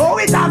want more. Oh,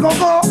 it's a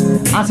go-go.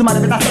 And somebody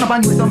better stand up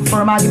and use some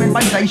firm argument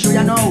by the issue,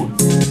 you know.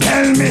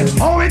 Tell me,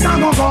 oh, it's a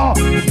go-go.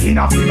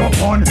 Enough to go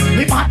fun.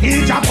 If a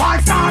teacher boy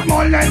start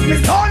molest me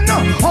son,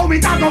 oh,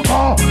 it's a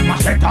go-go.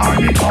 Mash it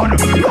on me gun.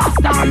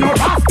 Rasta no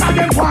rasta,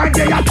 them boy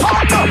they a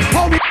ton.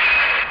 Oh, we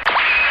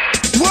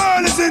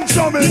world is in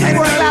trouble. We the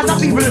poor class of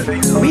people.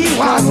 We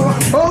want more.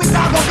 Oh, it's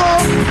a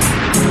go-go.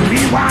 We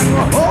want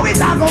more. Oh,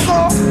 it's a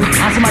go-go.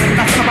 And somebody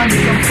better stand up and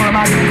use some firm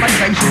argument by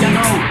the issue, you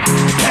know.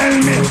 Tell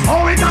me,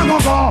 oh, it's a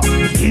go-go.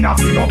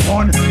 Enough to go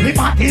fun. If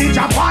a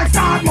teacher boy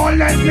start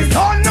molest me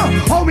son,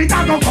 oh, it's a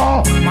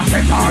go-go. Mash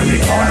it on me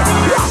gun.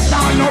 Rasta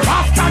no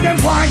rasta, them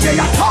boy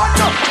they a ton.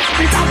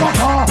 It's a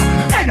go-go.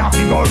 Enough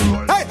to go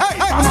roll. Hey, hey,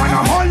 hey. Come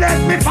on,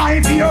 molest me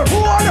 5-year-old.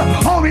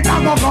 Oh, it's a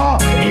go-go.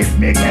 If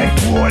me get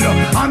cool,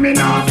 I mean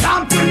not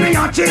stop till me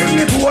a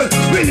chimney pool.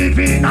 We live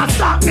in a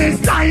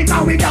slackness time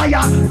and we die.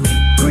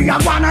 We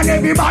are one and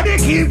everybody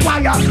keep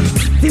quiet.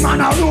 The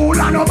man a rule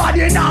and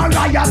nobody now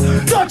riot.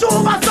 Judge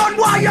over son,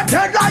 why you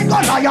dead like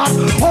Goliath?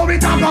 Oh,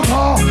 it's a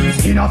go-go.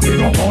 Enough to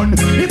go fun.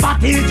 If a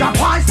teacher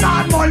boy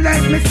start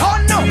molest me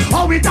son,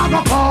 oh, it's a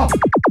go-go.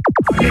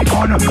 The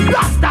gun,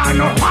 Rasta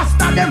no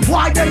Rasta, them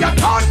boy they a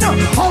ton.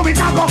 Oh, it's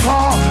a go-go.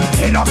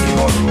 Enough to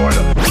go roll.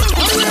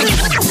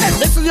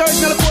 This is the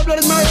original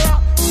cold-blooded murderer.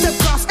 Step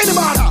cross any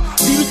border.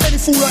 Deal with any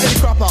fool or any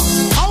crapper.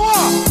 Hour,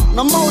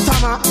 no mountain,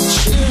 man.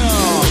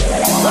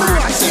 What do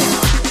I say?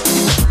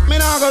 Me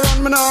nah go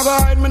run, me nah go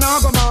hide, me nah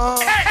go mad.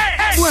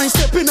 Go and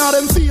step in all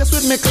them face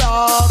with me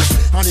clocks.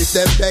 And if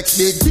them vex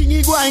big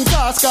thingy go and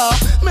cast car.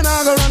 Me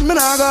nah go run, me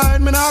nah go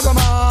hide, me nah go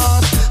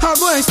mad. I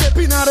go and step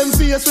in all them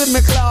face with me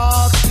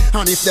clocks.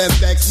 And if them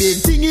vex big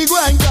thingy go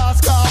and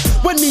cast car.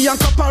 When me and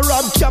Copper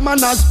Rob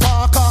Cameron as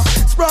Parker.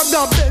 Sprag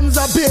the Benz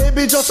a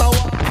baby just a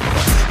walk.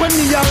 When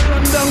me a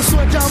run down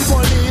soldier and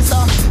police,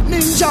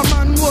 Ninja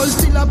man was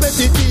still a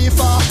petty thief.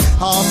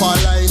 Half a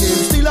line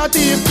him still a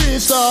thief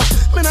piece.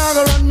 Me nah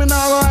go run, me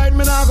nah go hide,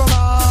 me nah go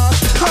mad.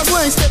 I'm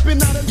going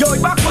stepping out.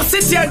 Yo, back for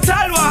City and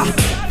Talwa,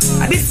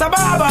 and this a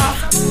barber.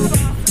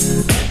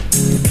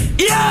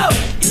 Yo,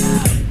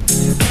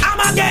 I'm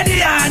a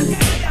Gideon.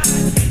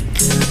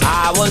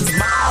 I was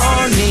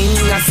morning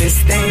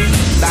assistant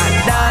that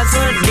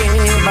doesn't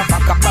give a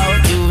fuck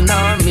about you,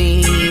 nor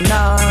me,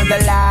 nor the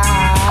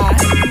lie.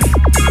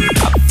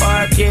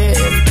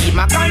 Forgive, keep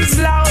my guns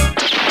low,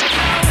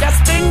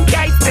 just in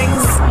case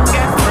things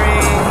get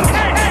free.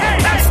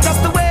 That's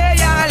just the way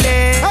I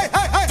live.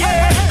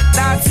 Yeah,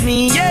 that's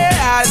me, yeah,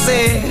 I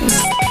say.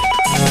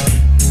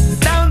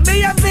 Don't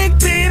be a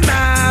victim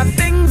of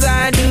things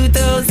I do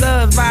to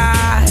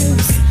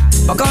survive.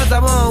 Because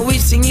I'm all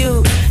wishing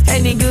you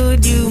any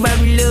good, you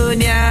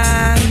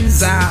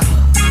Babylonians.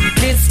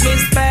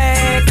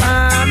 Disrespect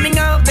coming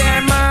out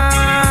their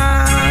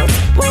mouth.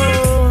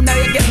 Whoa, now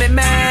you get me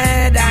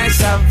mad. I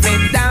shove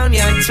it down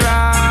your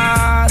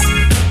throat.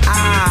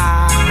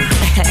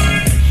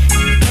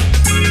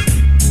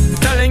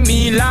 Telling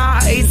me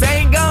lies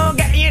ain't gon'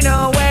 get you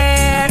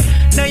nowhere.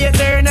 Now you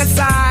turn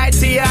aside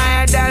to your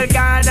idol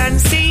God and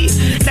see.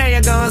 Now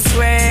you gon'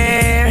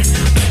 swear.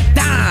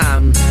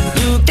 Damn,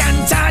 you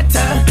can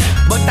chatter,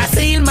 but I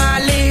seal my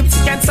lips.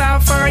 You can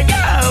suffer,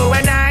 yo.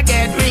 When I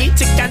get rich,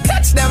 you can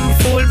touch them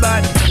fool,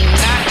 but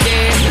not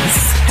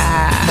this.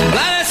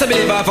 Let's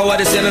be back for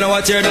what is saying and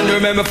what you're done.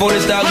 Remember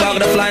foolish dog back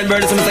with the flying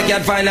bird. Some say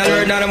can't find a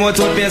word. Now the more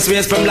toothpaste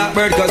waste from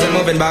Blackbird, cause they're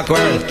moving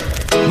backward.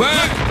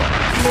 Work!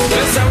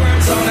 Just a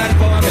word sound and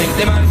power make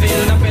the man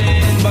feel no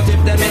pain. But if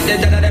they make the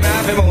dead of them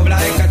have to move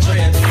like a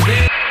train.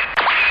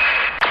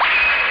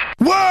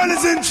 World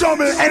is in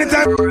trouble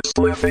anytime.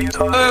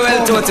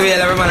 Well, totally,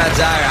 every man a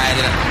joyride,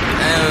 you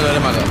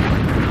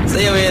know. So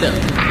you wait up.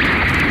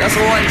 That's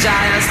one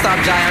giant stop,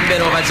 giant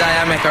bend over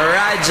giant, make a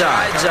ride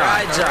jar.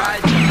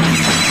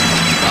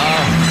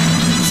 Oh,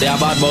 say a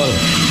bad ball.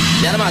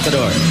 Yeah, the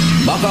matador.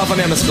 Back off of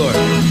me, I'm a score.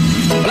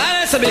 Well,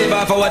 let's be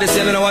back for what is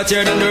saying and what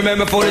you're done.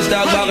 Remember foolish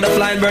dog back with the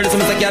flying bird.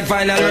 Some say can't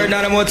find a word.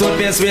 Now the more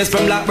toothpaste waste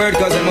from Blackbird,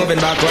 cause they're moving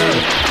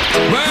backward.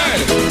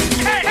 Word!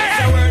 Hey,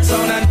 hey, hey. Word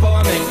sound and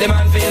power make the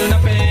man feel no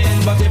pain.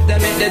 But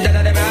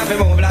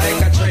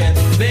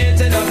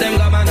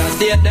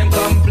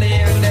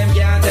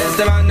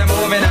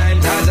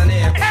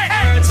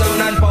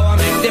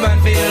make the man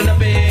feel no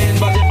pain.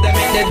 But if them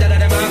make the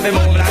dead, them have to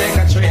move like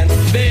a train.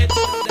 Beat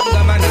them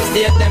come and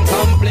state them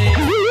complain.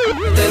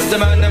 Test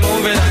them and them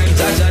moving like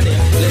Jajani.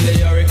 Lily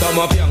Yuri come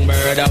up young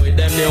bird with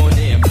them new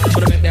name.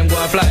 Should make them go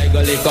and fly,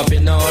 go lick up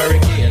in a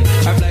hurricane.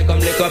 I fly come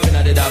lick up in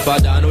a the dapper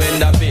down when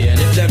the pain.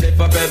 If them lift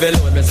up every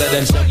load, me say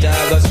them structure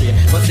go straight.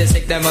 Must they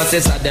sick, them must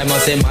they sad, them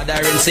must say mother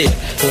insane.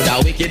 Put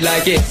a wicked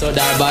like it, so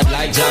that bad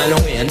like John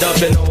Wayne. Don't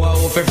be know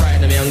who fi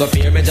frighten me and go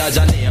fear me judge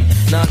a name.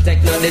 Now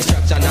take no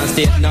destruction and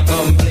state no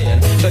complain.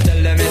 Go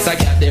tell them it's a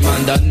cat, the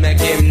man don't make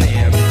him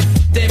name.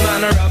 The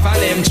man rough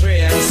and him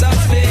train.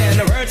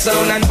 Sustain, word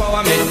sound and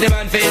power make the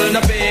man feel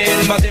no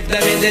pain. But if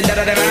them is it, them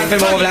have to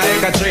move like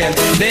a train.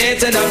 They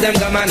eating up them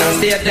come and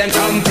state them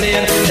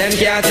complain. Them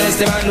can't test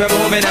the man, we're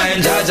moving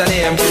and judge a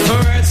name.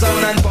 Word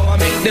sound and power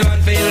make the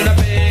man feel no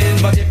pain.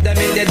 But if them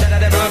is it,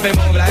 them have to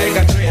move like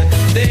a train.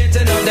 They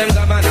eating up them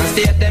come and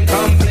state them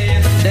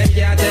complain. Them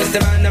can't test the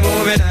man, they're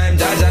moving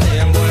and judge a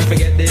name. Boy,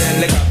 forget the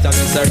helicopter,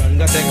 Mr. Run,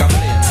 go take a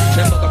plane.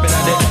 Them look up in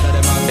a day,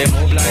 them have to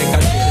move like a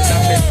train. It's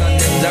a best and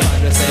ninja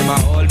man, we say my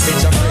whole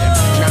picture frame.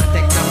 Now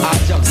take no hard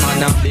jobs,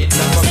 man, I'm beating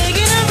up.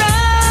 Taking a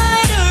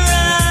ride, a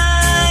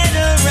ride,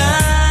 a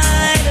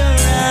ride, a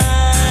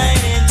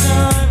ride, it's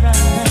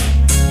alright.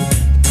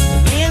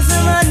 Here's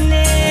some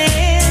money.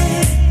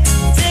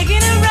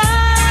 Taking a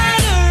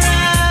ride, a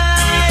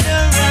ride,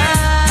 a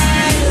ride,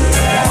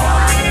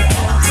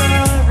 a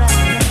ride, it's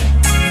alright.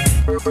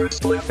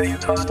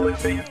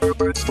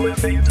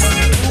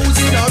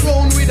 Cruising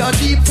around with a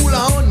jeep full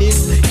of honeys.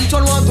 Each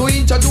one want to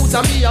introduce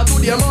me to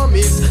their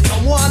mummies.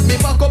 Some want me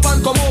back up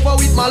and come over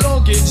with my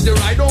luggage. The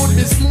ride won't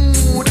be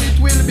smooth, it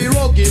will be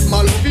rugged.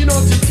 My loving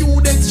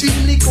attitude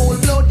extremely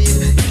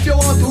cold-blooded. If you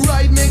want to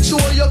ride, make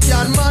sure you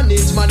can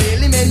manage. My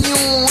daily menu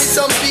is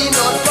some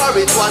peanut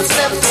porridge. One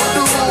step to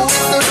do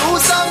is to do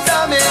some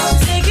damage.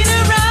 Taking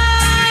a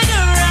ride,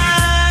 a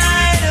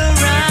ride, a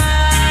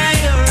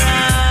ride, a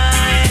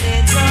ride,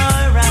 it's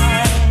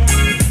alright.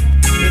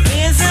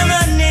 Here's some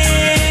money.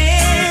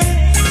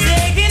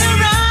 Taking a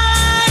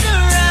ride, a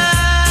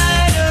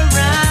ride, a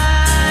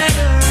ride,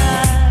 a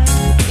ride,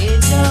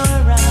 it's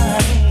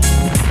alright.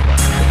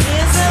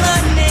 Here's some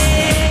money.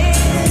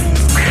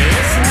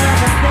 Here's some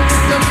money.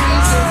 The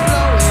breeze is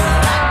blowing.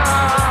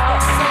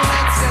 So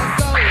let's get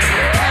going.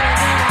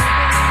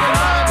 The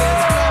love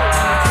is